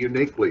creates it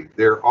uniquely.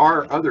 There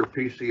are other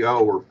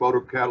PCO or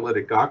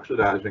photocatalytic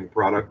oxidizing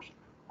products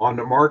on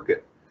the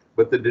market,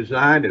 but the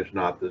design is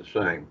not the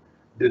same.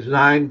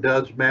 Design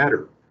does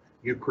matter.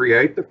 You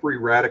create the free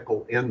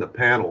radical in the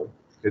panel.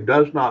 It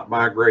does not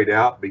migrate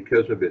out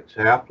because of its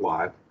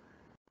half-life.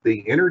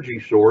 The energy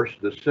source,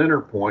 the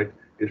center point,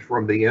 is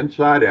from the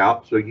inside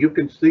out, so you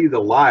can see the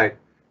light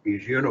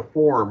is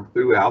uniform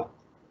throughout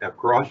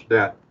across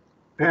that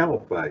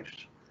panel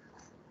face.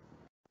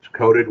 It's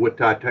coated with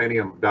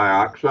titanium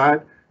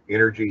dioxide.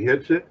 Energy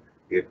hits it.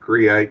 It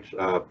creates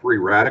a free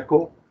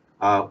radical.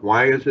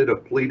 Why is it a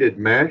pleated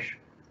mesh?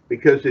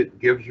 Because it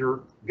gives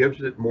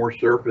it more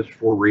surface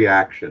for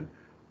reaction.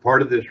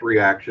 Part of this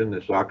reaction,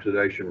 this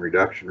oxidation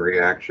reduction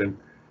reaction,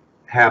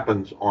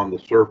 happens on the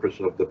surface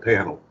of the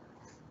panel.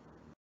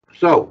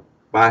 So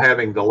by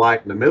having the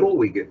light in the middle,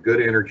 we get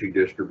good energy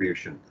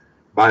distribution.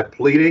 By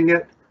pleating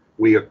it,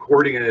 we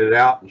accordion it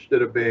out.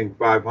 Instead of being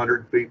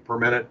 500 feet per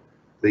minute,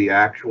 the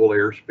actual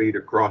airspeed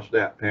across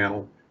that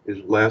panel is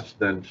less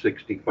than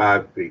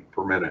 65 feet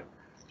per minute.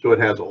 So it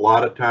has a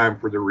lot of time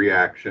for the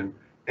reaction,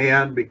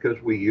 and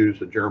because we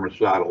use a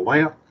germicidal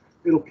lamp,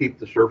 it'll keep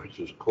the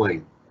surfaces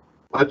clean.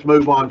 Let's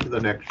move on to the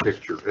next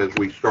picture as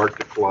we start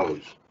to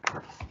close.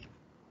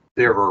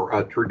 There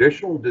are a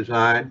traditional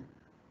design.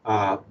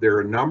 There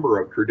are a number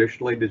of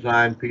traditionally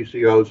designed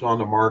PCOs on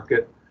the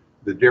market.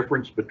 The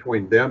difference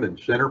between them and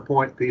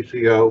Centerpoint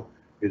PCO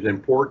is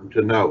important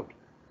to note.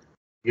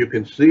 You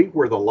can see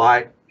where the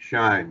light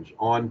shines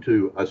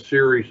onto a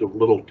series of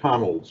little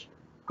tunnels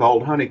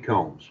called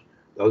honeycombs.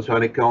 Those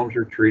honeycombs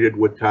are treated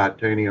with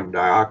titanium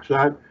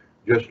dioxide,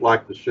 just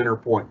like the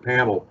Centerpoint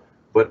panel,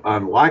 but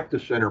unlike the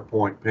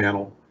Centerpoint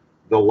panel,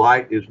 the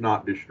light is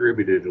not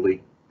distributed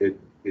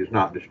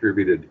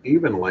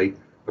evenly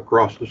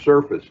across the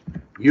surface.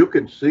 You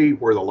can see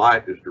where the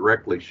light is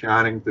directly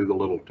shining through the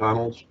little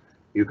tunnels.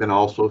 You can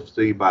also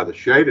see by the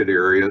shaded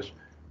areas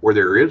where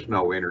there is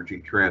no energy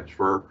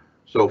transfer.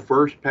 So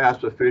first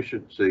pass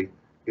efficiency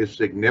is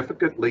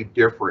significantly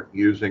different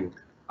using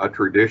a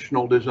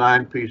traditional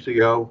design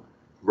PCO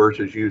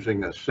versus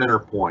using a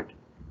Centerpoint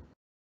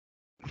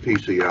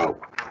PCO.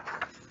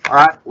 All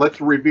right, let's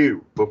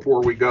review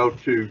before we go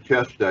to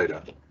test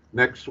data.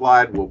 Next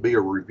slide will be a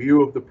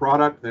review of the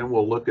product, then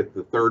we'll look at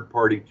the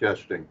third-party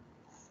testing.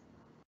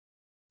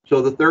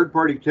 So the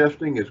third-party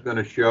testing is going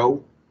to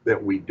show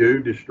that we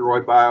do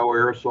destroy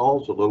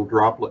bioaerosols, the little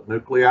droplet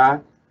nuclei.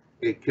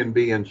 It can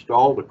be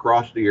installed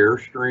across the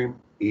airstream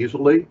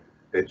easily.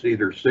 It's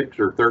either 6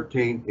 or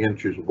 13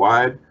 inches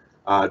wide,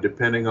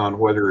 depending on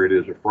whether it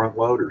is a front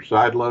load or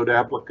side load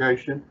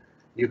application.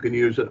 You can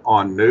use it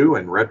on new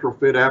and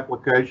retrofit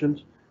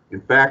applications.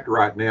 In fact,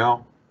 right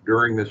now,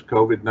 during this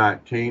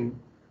COVID-19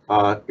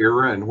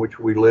 era in which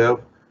we live,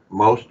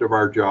 most of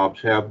our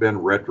jobs have been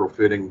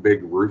retrofitting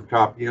big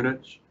rooftop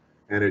units,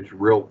 and it's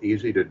real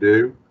easy to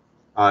do.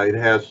 It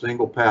has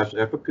single pass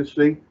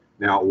efficacy.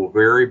 Now it will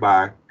vary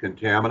by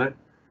contaminant.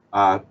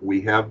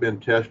 We have been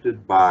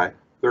tested by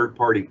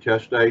third-party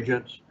test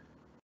agents.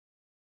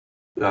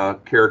 The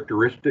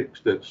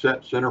characteristics that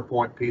set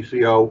Centerpoint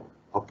PCO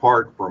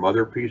apart from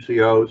other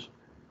PCOs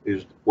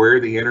is where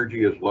the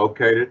energy is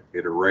located.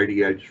 It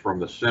irradiates from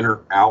the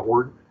center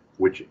outward,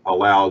 which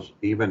allows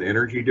even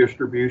energy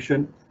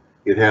distribution.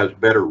 It has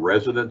better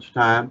residence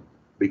time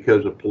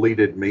because a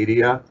pleated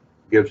media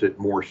gives it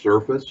more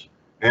surface,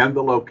 and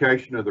the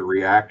location of the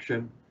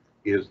reaction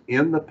is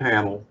in the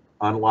panel.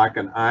 Unlike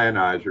an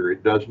ionizer,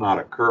 it does not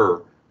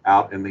occur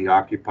out in the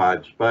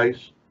occupied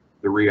space.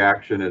 The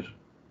reaction is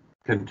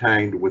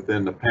contained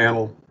within the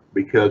panel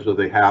because of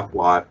the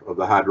half-life of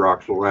the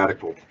hydroxyl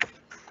radical.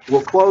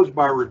 We'll close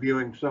by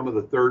reviewing some of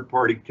the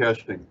third-party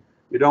testing.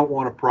 You don't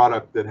want a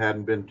product that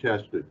hadn't been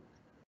tested.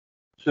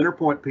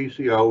 Centerpoint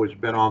PCO has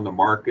been on the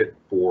market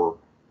for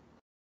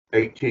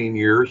 18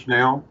 years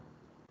now.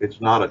 It's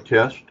not a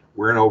test.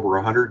 We're in over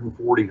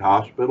 140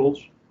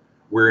 hospitals.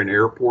 We're in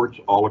airports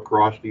all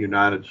across the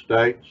United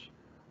States.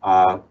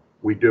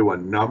 We do a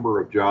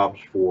number of jobs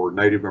for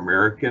Native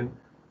American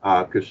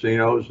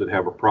casinos that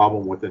have a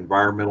problem with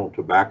environmental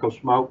tobacco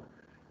smoke.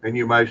 And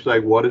you may say,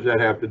 what does that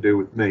have to do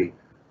with me?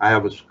 I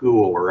have a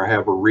school or I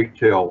have a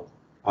retail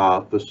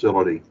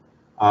facility.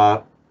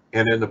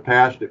 And in the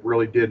past, it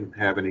really didn't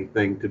have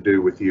anything to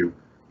do with you.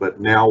 but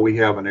now we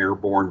have an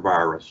airborne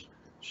virus.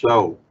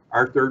 So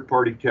our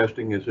third-party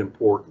testing is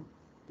important.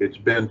 It's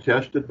been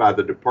tested by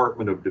the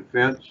Department of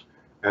Defense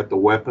at the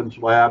Weapons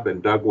Lab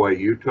in Dugway,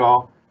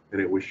 Utah,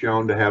 and it was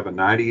shown to have a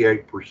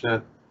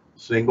 98%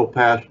 single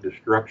pass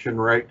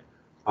destruction rate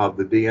of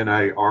the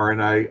DNA,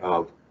 RNA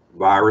of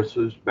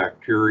viruses,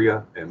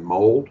 bacteria, and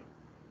mold.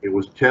 It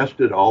was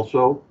tested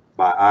also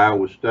by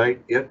Iowa State,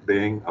 it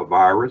being a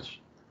virus.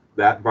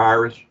 That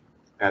virus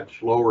at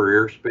slower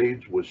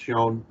airspeeds was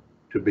shown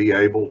to be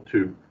able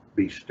to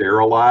be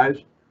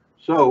sterilized.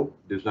 So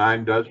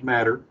design does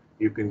matter.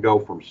 You can go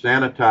from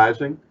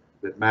sanitizing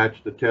that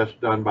matched the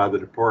test done by the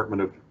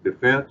Department of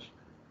Defense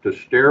to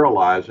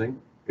sterilizing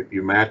if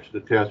you match the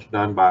test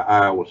done by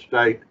Iowa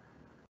State.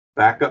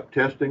 Backup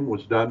testing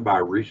was done by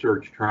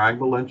Research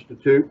Triangle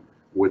Institute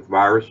with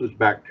viruses,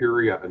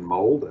 bacteria, and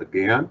mold,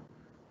 again,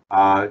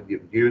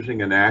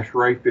 using an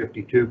ASHRAE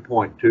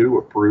 52.2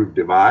 approved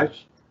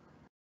device.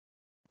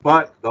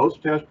 But those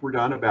tests were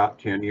done about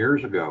 10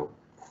 years ago.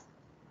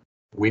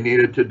 We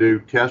needed to do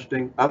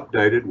testing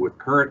updated with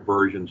current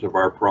versions of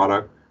our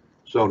product.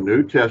 So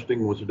new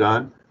testing was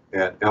done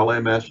at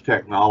LMS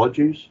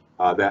Technologies.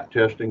 That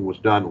testing was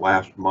done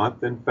last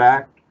month, in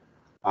fact.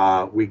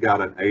 We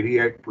got an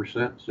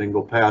 88%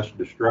 single pass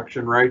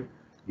destruction rate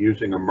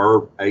using a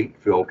MERV 8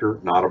 filter,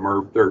 not a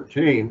MERV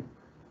 13.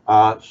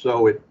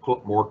 So it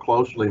more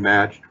closely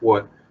matched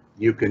what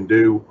you can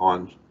do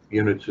on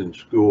units in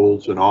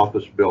schools and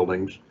office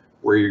buildings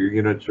where your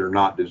units are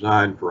not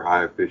designed for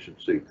high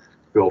efficiency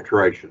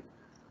filtration.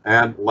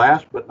 And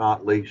last but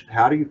not least,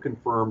 how do you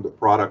confirm the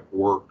product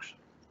works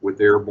with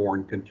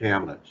airborne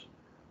contaminants?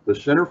 The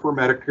Center for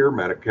Medicare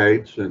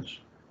Medicaid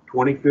since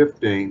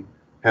 2015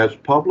 has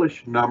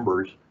published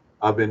numbers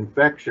of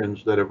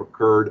infections that have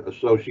occurred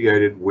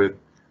associated with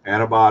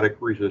antibiotic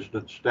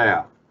resistant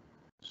staph.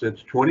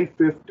 Since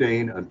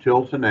 2015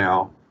 until to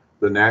now,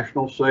 the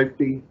National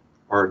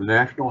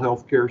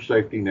Healthcare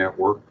Safety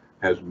Network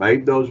has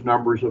made those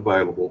numbers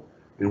available,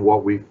 and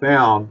what we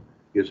found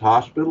is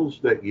hospitals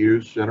that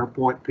use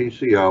Centerpoint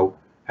PCO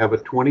have a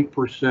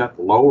 20%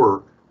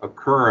 lower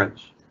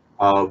occurrence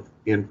of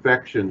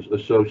infections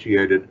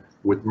associated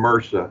with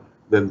MRSA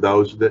than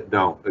those that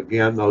don't.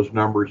 Again, those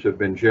numbers have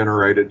been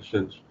generated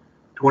since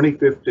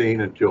 2015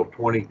 until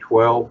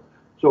 2012,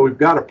 so we've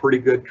got a pretty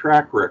good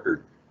track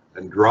record.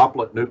 And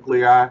droplet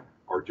nuclei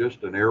are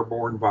just an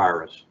airborne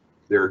virus.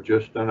 They're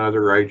just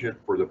another agent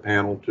for the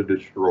panel to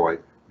destroy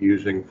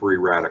using free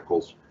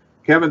radicals.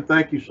 Kevin,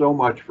 thank you so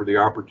much for the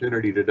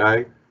opportunity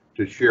today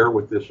to share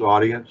with this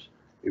audience.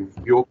 If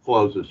you'll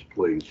close us,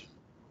 please.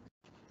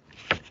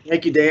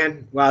 Thank you,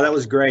 Dan. Wow, that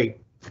was great.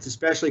 It's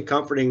especially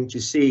comforting to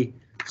see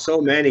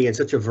so many and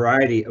such a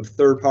variety of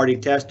third-party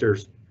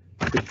testers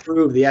to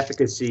prove the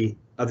efficacy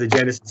of the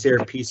Genesis Air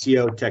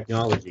PCO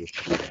technology.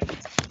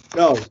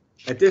 So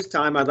at this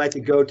time, I'd like to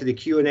go to the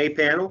Q&A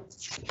panel.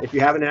 If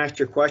you haven't asked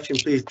your question,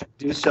 please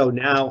do so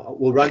now.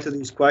 We'll run through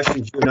these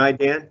questions, you and I,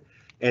 Dan,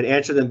 and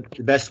answer them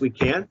the best we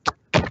can.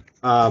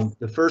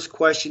 The first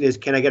question is,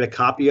 can I get a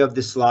copy of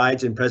the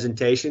slides and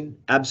presentation?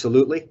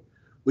 Absolutely.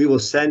 We will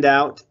send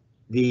out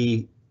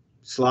the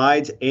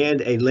slides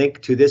and a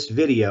link to this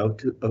video,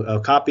 to a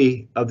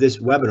copy of this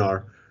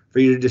webinar for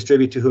you to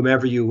distribute to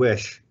whomever you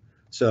wish.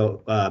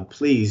 So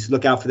please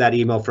look out for that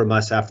email from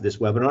us after this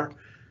webinar.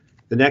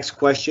 The next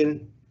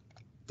question,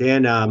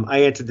 Dan, I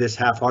answered this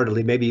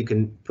half-heartedly. Maybe you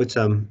can put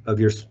some of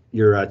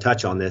your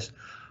touch on this.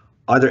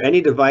 Are there any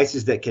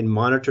devices that can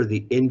monitor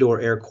the indoor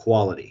air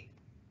quality?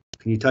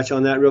 Can you touch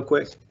on that real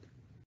quick?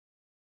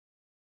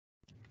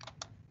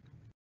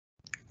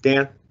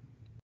 Dan?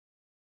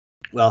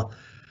 Well,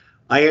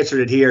 I answered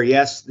it here.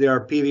 Yes, there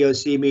are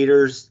PVOC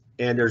meters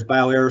and there's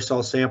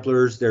bioaerosol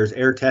samplers. There's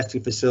air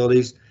testing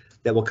facilities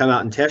that will come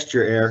out and test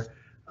your air.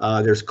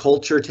 There's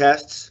culture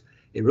tests.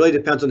 It really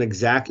depends on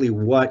exactly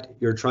what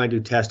you're trying to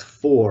test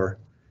for.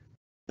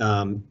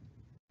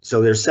 So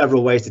there's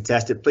several ways to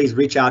test it. Please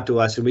reach out to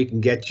us and we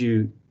can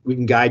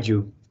guide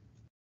you.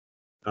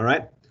 All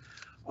right.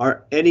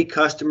 Are any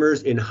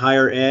customers in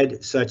higher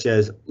ed such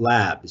as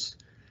labs?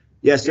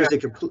 Yes, there's a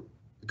complete.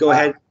 Go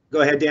ahead.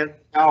 Go ahead, Dan.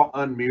 Now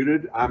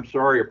unmuted. I'm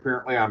sorry.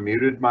 Apparently I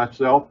muted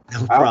myself.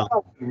 No problem. I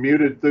was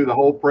muted through the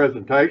whole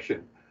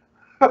presentation.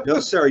 No,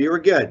 sir. You were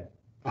good.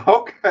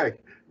 Okay.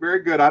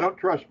 Very good. I don't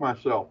trust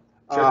myself.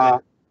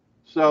 Sure.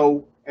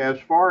 So as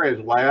far as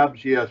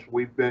labs, yes,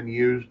 we've been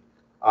used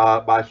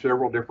by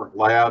several different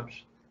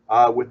labs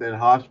within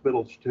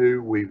hospitals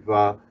too. We've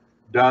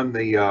done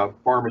the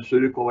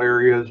pharmaceutical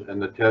areas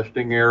and the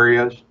testing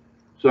areas.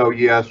 So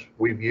yes,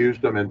 we've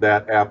used them in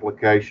that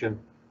application.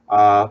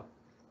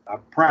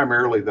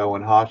 Primarily though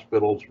in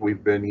hospitals,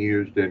 we've been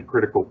used in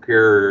critical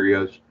care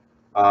areas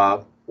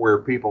where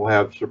people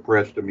have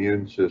suppressed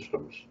immune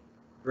systems.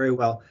 Very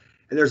well.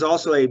 And there's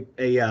also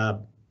a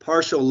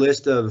partial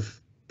list of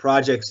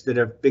projects that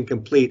have been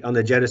complete on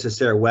the Genesis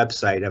Air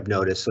website, I've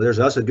noticed. So there's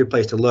also a good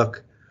place to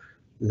look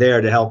there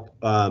to help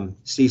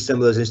see some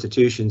of those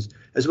institutions,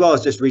 as well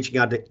as just reaching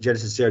out to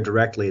Genesis Air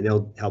directly, and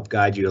they'll help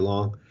guide you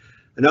along.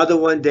 Another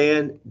one,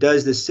 Dan,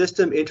 does the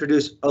system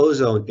introduce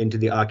ozone into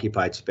the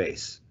occupied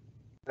space?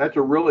 That's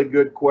a really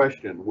good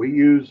question. We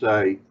use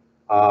a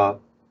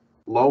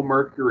low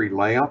mercury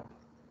lamp,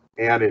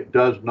 and it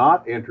does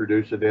not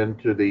introduce it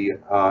into the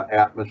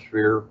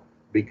atmosphere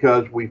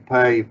because we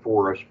pay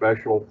for a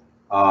special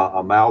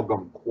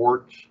amalgam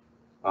quartz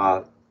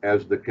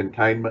as the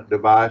containment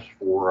device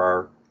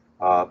for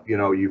our,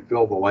 you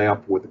fill the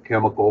lamp with a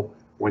chemical.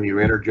 When you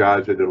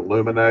energize it, it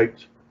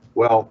illuminates.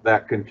 Well,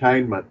 that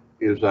containment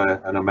is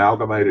an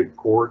amalgamated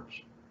quartz,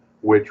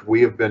 which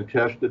we have been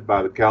tested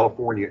by the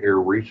California Air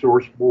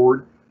Resource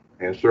Board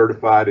and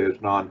certified as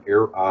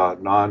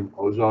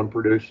non-ozone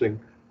producing.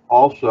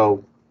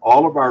 Also,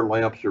 all of our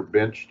lamps are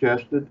bench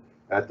tested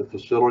at the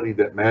facility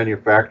that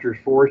manufactures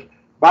for us.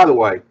 By the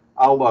way,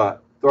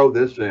 I'll throw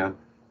this in.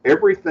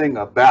 Everything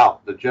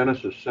about the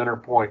Genesis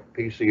Centerpoint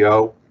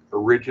PCO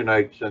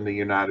originates in the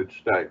United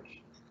States.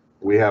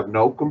 We have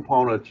no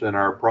components in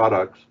our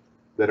products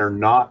that are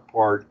not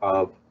part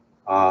of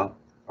a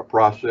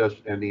process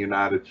in the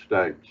United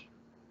States.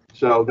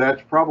 So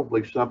that's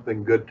probably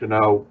something good to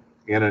know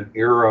in an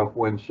era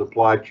when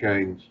supply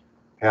chains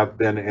have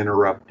been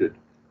interrupted.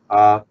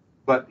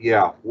 But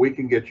yeah, we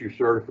can get you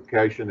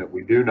certification that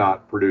we do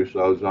not produce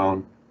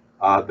ozone.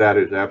 That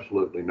is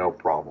absolutely no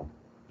problem.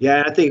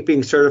 Yeah, I think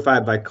being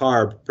certified by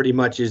CARB pretty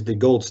much is the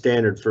gold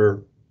standard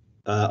for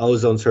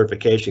ozone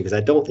certification, because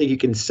I don't think you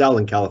can sell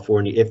in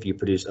California if you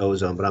produce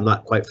ozone, but I'm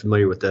not quite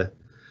familiar with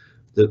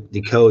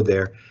the code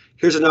there.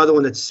 Here's another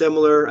one that's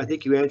similar. I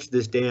think you answered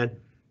this, Dan.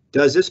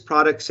 Does this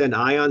product send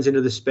ions into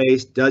the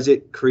space? Does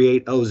it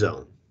create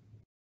ozone?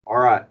 All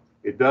right.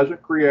 It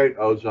doesn't create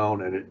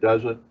ozone, and it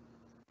doesn't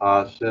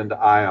send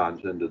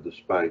ions into the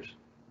space.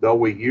 Though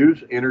we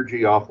use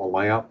energy off a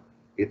lamp,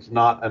 it's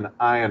not an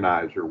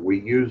ionizer.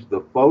 We use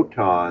the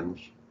photons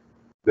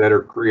that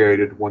are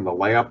created when the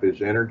lamp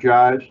is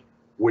energized,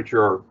 which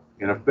are,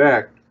 in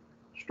effect,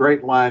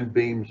 straight line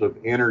beams of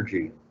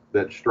energy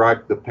that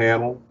strike the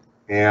panel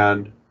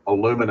and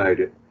illuminate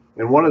it.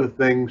 And one of the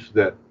things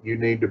that you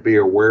need to be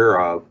aware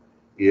of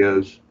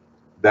is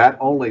that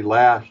only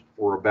lasts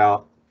for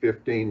about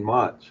 15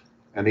 months.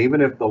 And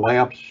even if the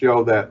lamps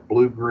show that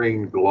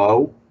blue-green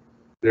glow,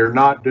 they're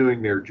not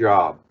doing their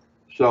job.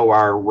 So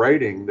our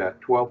rating, that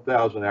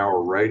 12,000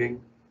 hour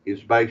rating,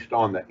 is based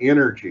on the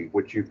energy,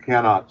 which you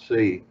cannot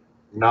see,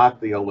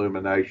 not the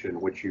illumination,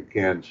 which you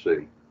can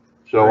see.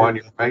 So Right. On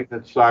your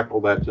maintenance cycle,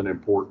 that's an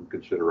important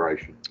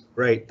consideration.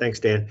 Right, thanks,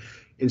 Dan.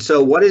 And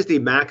so what is the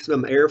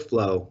maximum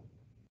airflow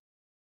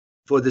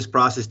for this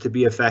process to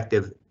be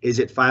effective? Is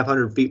it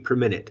 500 feet per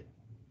minute?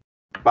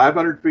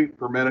 500 feet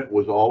per minute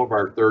was all of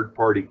our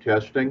third-party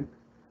testing.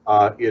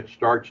 It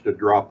starts to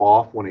drop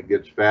off when it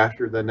gets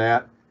faster than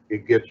that.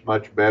 It gets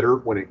much better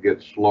when it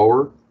gets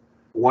slower.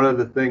 One of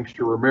the things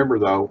to remember,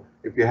 though,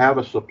 if you have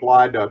a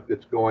supply duct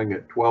that's going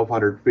at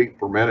 1,200 feet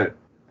per minute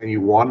and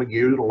you want to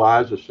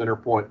utilize a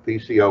Centerpoint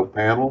PCO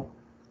panel,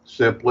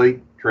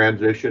 simply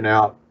transition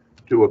out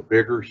to a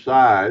bigger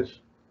size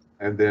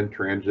and then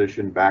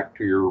transition back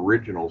to your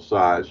original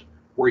size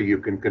where you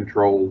can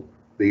control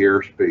the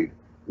airspeed.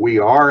 We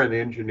are an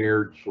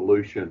engineered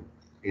solution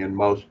in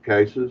most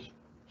cases.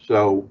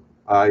 So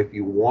if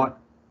you want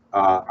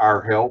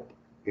our help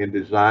in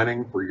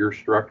designing for your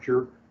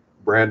structure,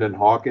 Brandon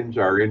Hawkins,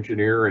 our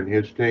engineer, and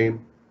his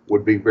team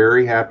would be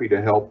very happy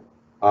to help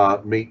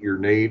meet your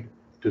need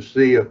to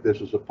see if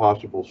this is a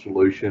possible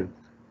solution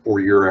for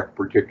your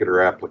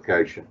particular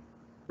application.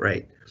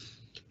 Right.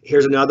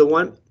 Here's another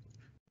one.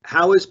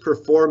 How is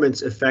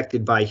performance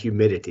affected by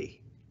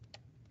humidity?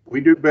 We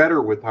do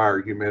better with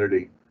higher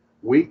humidity.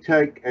 We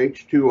take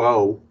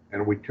H2O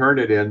and we turn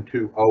it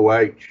into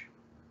OH.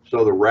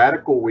 So the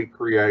radical we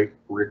create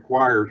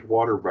requires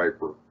water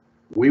vapor.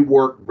 We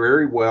work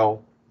very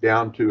well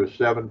down to a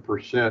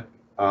 7%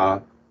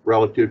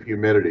 relative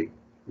humidity.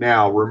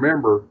 Now,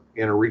 remember,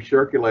 in a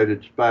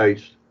recirculated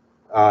space,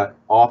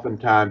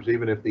 oftentimes,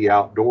 even if the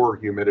outdoor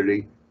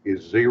humidity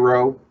is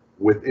 0,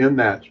 within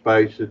that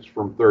space, it's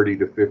from 30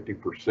 to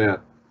 50%.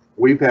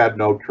 We've had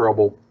no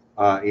trouble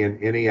in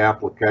any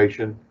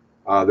application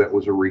that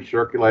was a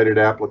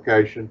recirculated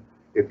application.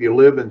 If you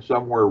live in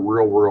somewhere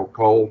real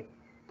cold,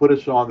 put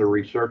us on the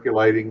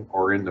recirculating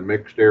or in the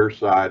mixed air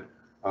side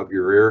of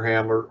your air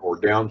handler or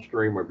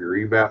downstream of your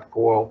evap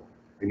coil,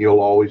 and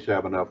you'll always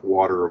have enough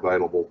water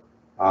available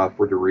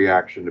for the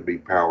reaction to be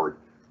powered.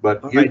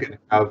 But you can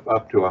have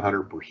up to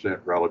 100%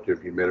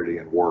 relative humidity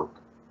and work.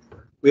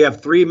 We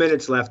have 3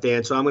 minutes left,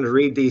 Dan, so I'm going to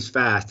read these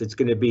fast. It's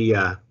going to be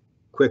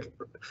quick.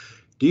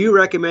 Do you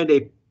recommend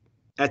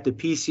at the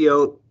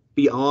PCO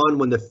be on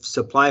when the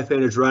supply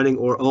fan is running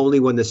or only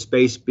when the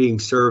space being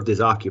served is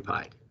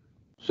occupied?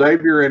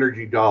 Save your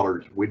energy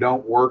dollars. We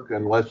don't work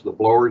unless the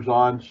blower's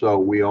on, so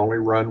we only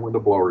run when the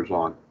blower's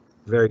on.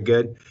 Very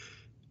good.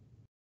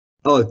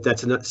 Oh,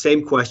 that's the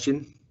same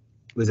question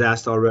was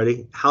asked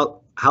already.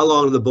 How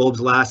long do the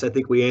bulbs last? I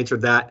think we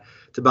answered that.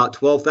 It's about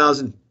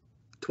 12,000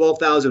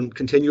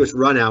 continuous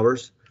run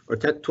hours or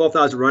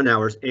 12,000 run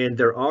hours, and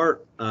there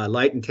are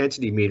light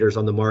intensity meters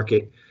on the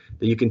market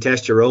that you can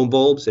test your own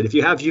bulbs. And if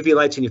you have UV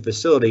lights in your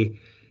facility,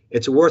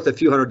 it's worth a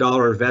few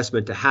 $100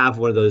 investment to have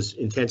one of those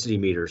intensity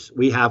meters.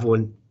 We have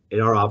one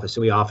in our office,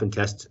 and we often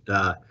test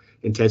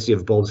intensity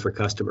of bulbs for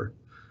customer.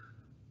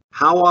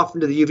 How often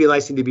do the UV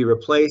lights need to be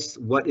replaced?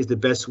 What is the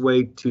best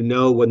way to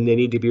know when they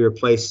need to be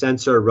replaced?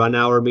 Sensor, run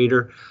hour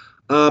meter.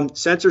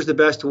 Sensor is the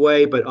best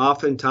way, but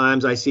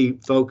oftentimes I see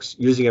folks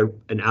using a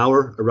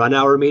run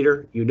hour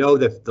meter. You know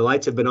that the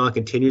lights have been on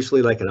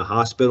continuously, like in a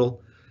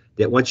hospital,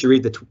 that once you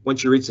reach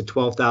the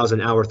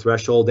 12,000 hour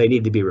threshold, they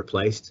need to be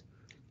replaced.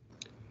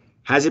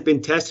 Has it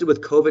been tested with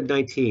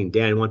COVID-19?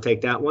 Dan, want to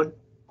take that one?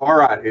 All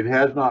right, it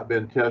has not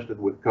been tested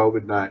with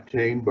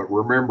COVID-19, but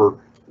remember,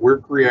 we're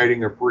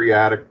creating a free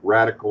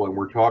radical, and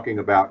we're talking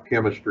about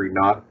chemistry,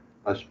 not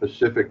a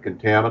specific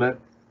contaminant.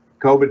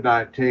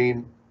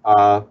 COVID-19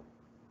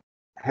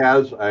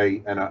 has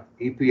an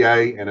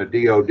EPA and a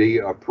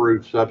DOD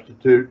approved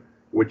substitute,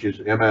 which is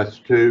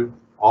MS2.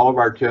 All of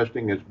our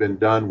testing has been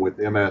done with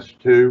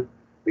MS2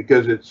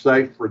 because it's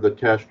safe for the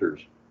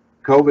testers.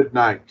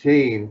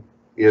 COVID-19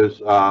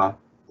 is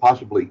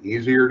possibly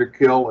easier to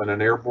kill in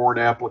an airborne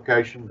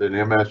application than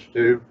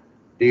MS2.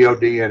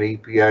 DOD and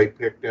EPA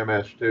picked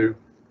MS2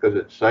 because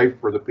it's safe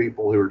for the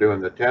people who are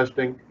doing the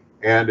testing,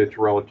 and it's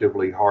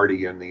relatively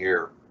hardy in the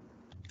air.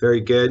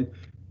 Very good.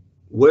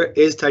 Where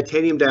is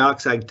titanium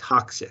dioxide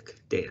toxic,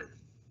 Dan?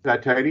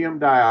 Titanium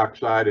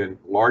dioxide in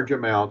large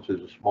amounts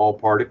is a small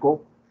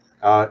particle.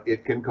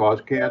 It can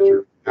cause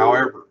cancer.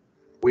 However,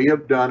 we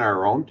have done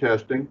our own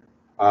testing.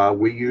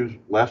 We use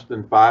less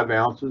than 5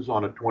 ounces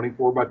on a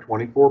 24 by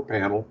 24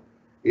 panel.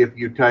 If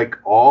you take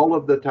all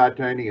of the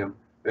titanium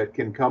that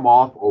can come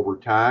off over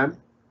time,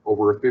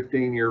 over a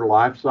 15-year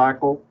life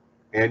cycle,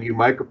 and you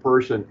make a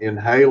person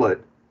inhale it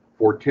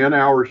for 10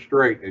 hours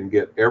straight and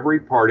get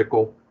every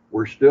particle,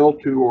 we're still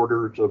 2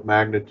 orders of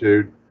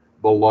magnitude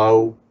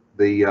below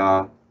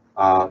the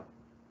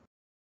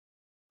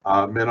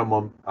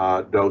minimum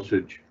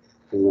dosage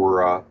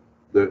for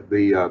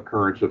the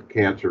occurrence of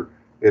cancer.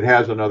 It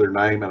has another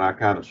name, and I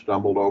kind of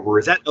stumbled over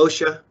it. Is that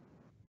OSHA?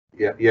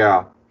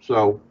 Yeah.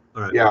 So,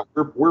 right. Yeah,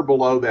 we're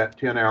below that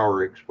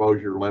 10-hour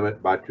exposure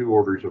limit by 2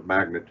 orders of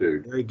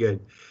magnitude. Very good.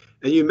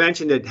 And you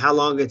mentioned it. How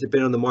long has it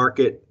been on the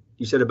market?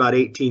 You said about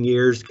 18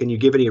 years. Can you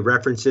give any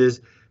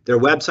references? Their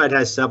website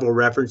has several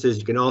references.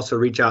 You can also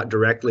reach out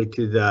directly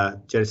to the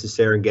Genesis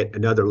Air and get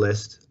another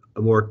list,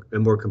 a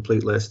more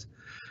complete list.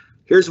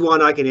 Here's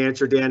one I can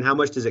answer, Dan. How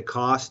much does it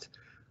cost?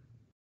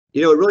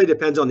 You know, it really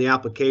depends on the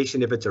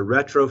application. If it's a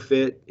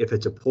retrofit, if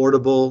it's a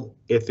portable,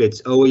 if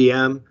it's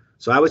OEM.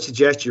 So I would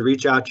suggest you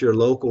reach out to your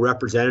local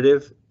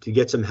representative to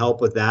get some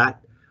help with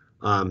that.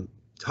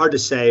 It's hard to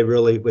say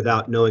really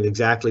without knowing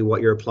exactly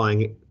what you're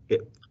applying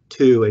it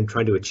to and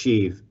trying to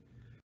achieve.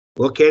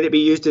 Well, can it be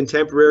used in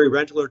temporary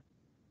rental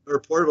or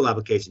portable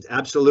applications?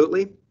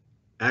 Absolutely.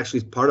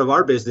 Actually, part of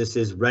our business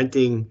is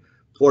renting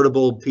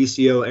portable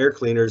PCO air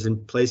cleaners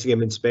and placing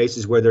them in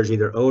spaces where there's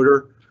either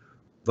odor,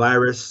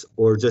 virus,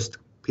 or just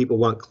people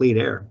want clean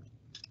air.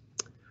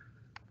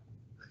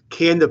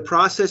 Can the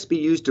process be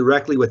used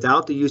directly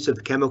without the use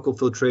of chemical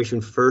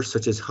filtration first,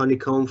 such as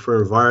honeycomb for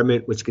an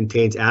environment which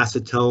contains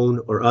acetone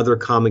or other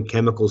common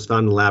chemicals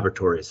found in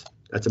laboratories?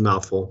 That's a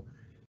mouthful.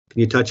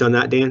 Can you touch on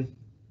that, Dan?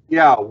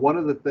 Yeah, one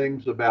of the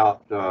things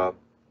about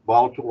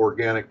volatile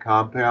organic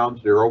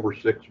compounds, there are over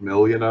 6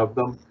 million of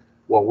them.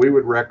 What we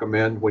would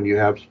recommend when you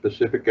have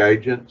specific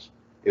agents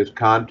is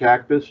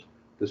contact us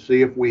to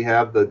see if we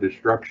have the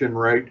destruction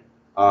rate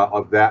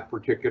of that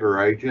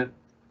particular agent.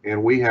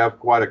 And we have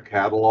quite a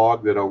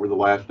catalog that over the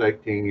last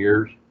 18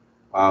 years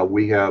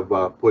we have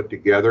put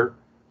together.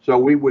 So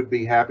we would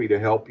be happy to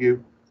help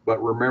you.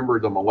 But remember,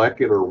 the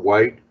molecular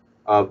weight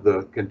of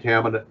the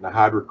contaminant in the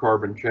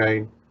hydrocarbon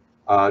chain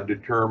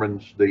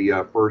determines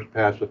the first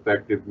pass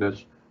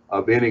effectiveness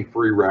of any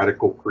free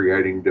radical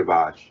creating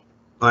device.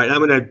 All right,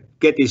 I'm going to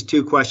get these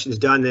 2 questions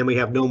done, then we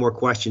have no more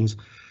questions.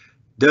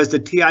 Does the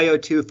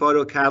TiO2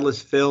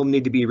 photocatalyst film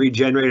need to be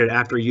regenerated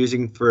after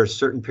using for a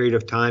certain period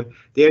of time?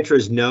 The answer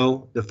is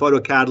no. The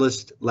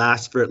photocatalyst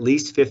lasts for at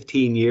least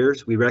 15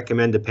 years. We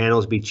recommend the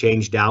panels be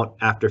changed out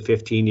after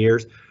 15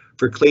 years.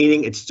 For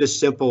cleaning, it's just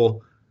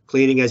simple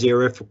cleaning as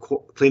you're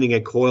cleaning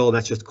a coil, and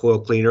that's just coil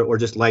cleaner, or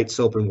just light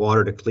soap and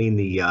water to clean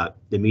the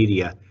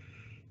media.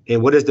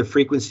 And what is the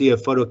frequency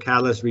of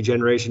photocatalyst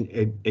regeneration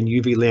and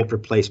UV lamp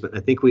replacement? I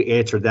think we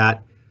answered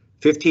that.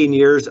 15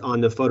 years on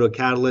the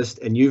photocatalyst,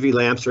 and UV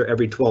lamps are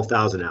every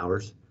 12,000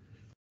 hours.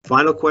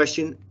 Final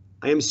question.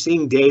 I am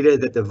seeing data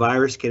that the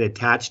virus can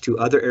attach to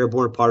other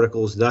airborne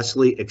particles,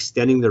 thusly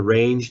extending the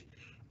range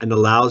and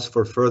allows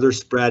for further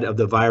spread of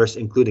the virus,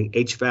 including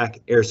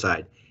HVAC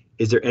airside.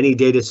 Is there any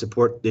data to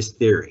support this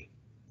theory?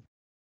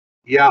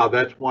 Yeah,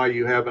 that's why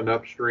you have an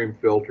upstream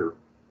filter.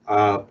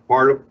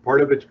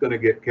 Part of it's going to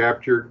get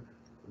captured.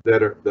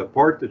 The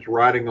part that's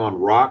riding on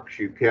rocks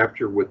you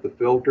capture with the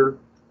filter.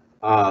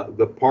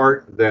 The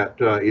part that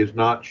is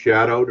not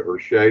shadowed or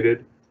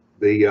shaded,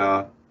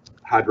 the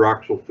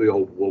hydroxyl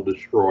field will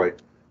destroy.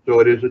 So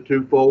it is a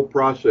 2-fold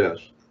process.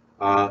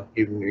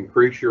 You can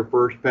increase your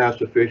first pass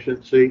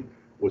efficiency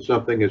with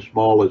something as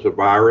small as a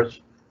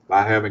virus,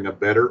 by having a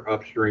better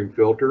upstream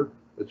filter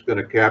that's going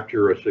to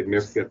capture a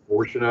significant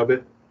portion of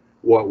it.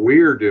 What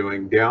we're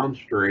doing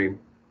downstream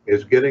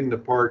is getting the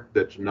part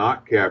that's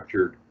not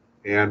captured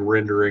and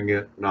rendering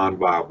it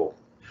non-viable.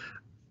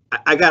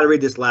 I got to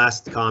read this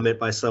last comment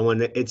by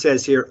someone. It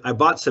says here, I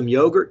bought some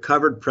yogurt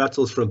covered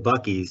pretzels from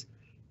Buc-ee's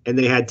and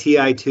they had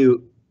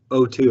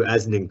TiO2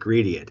 as an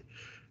ingredient.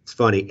 It's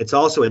funny. It's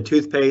also in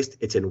toothpaste.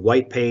 It's in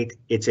white paint.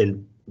 It's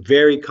in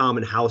very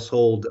common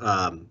household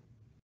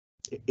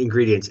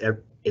ingredients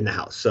in the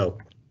house. So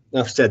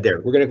enough said there.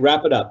 We're going to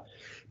wrap it up.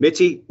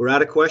 Mitzi, we're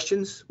out of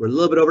questions. We're a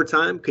little bit over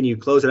time. Can you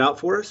close it out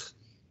for us?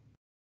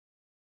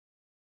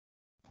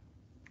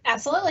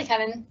 Absolutely,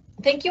 Kevin.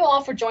 Thank you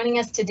all for joining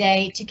us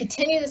today. To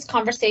continue this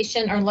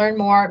conversation or learn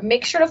more,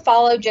 make sure to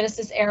follow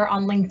Genesis Air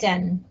on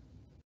LinkedIn.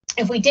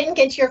 If we didn't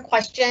get to your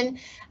question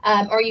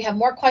or you have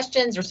more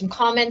questions or some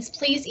comments,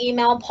 please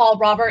email Paul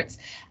Roberts.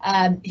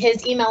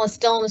 His email is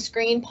still on the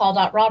screen,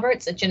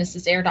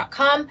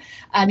 paul.roberts@genesisair.com.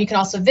 You can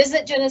also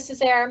visit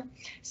Genesis Air.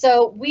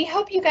 So we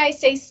hope you guys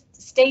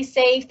stay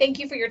safe. Thank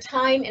you for your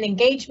time and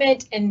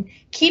engagement, and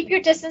keep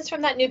your distance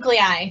from that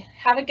nuclei.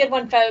 Have a good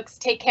one, folks.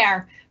 Take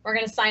care. We're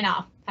going to sign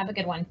off. Have a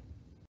good one.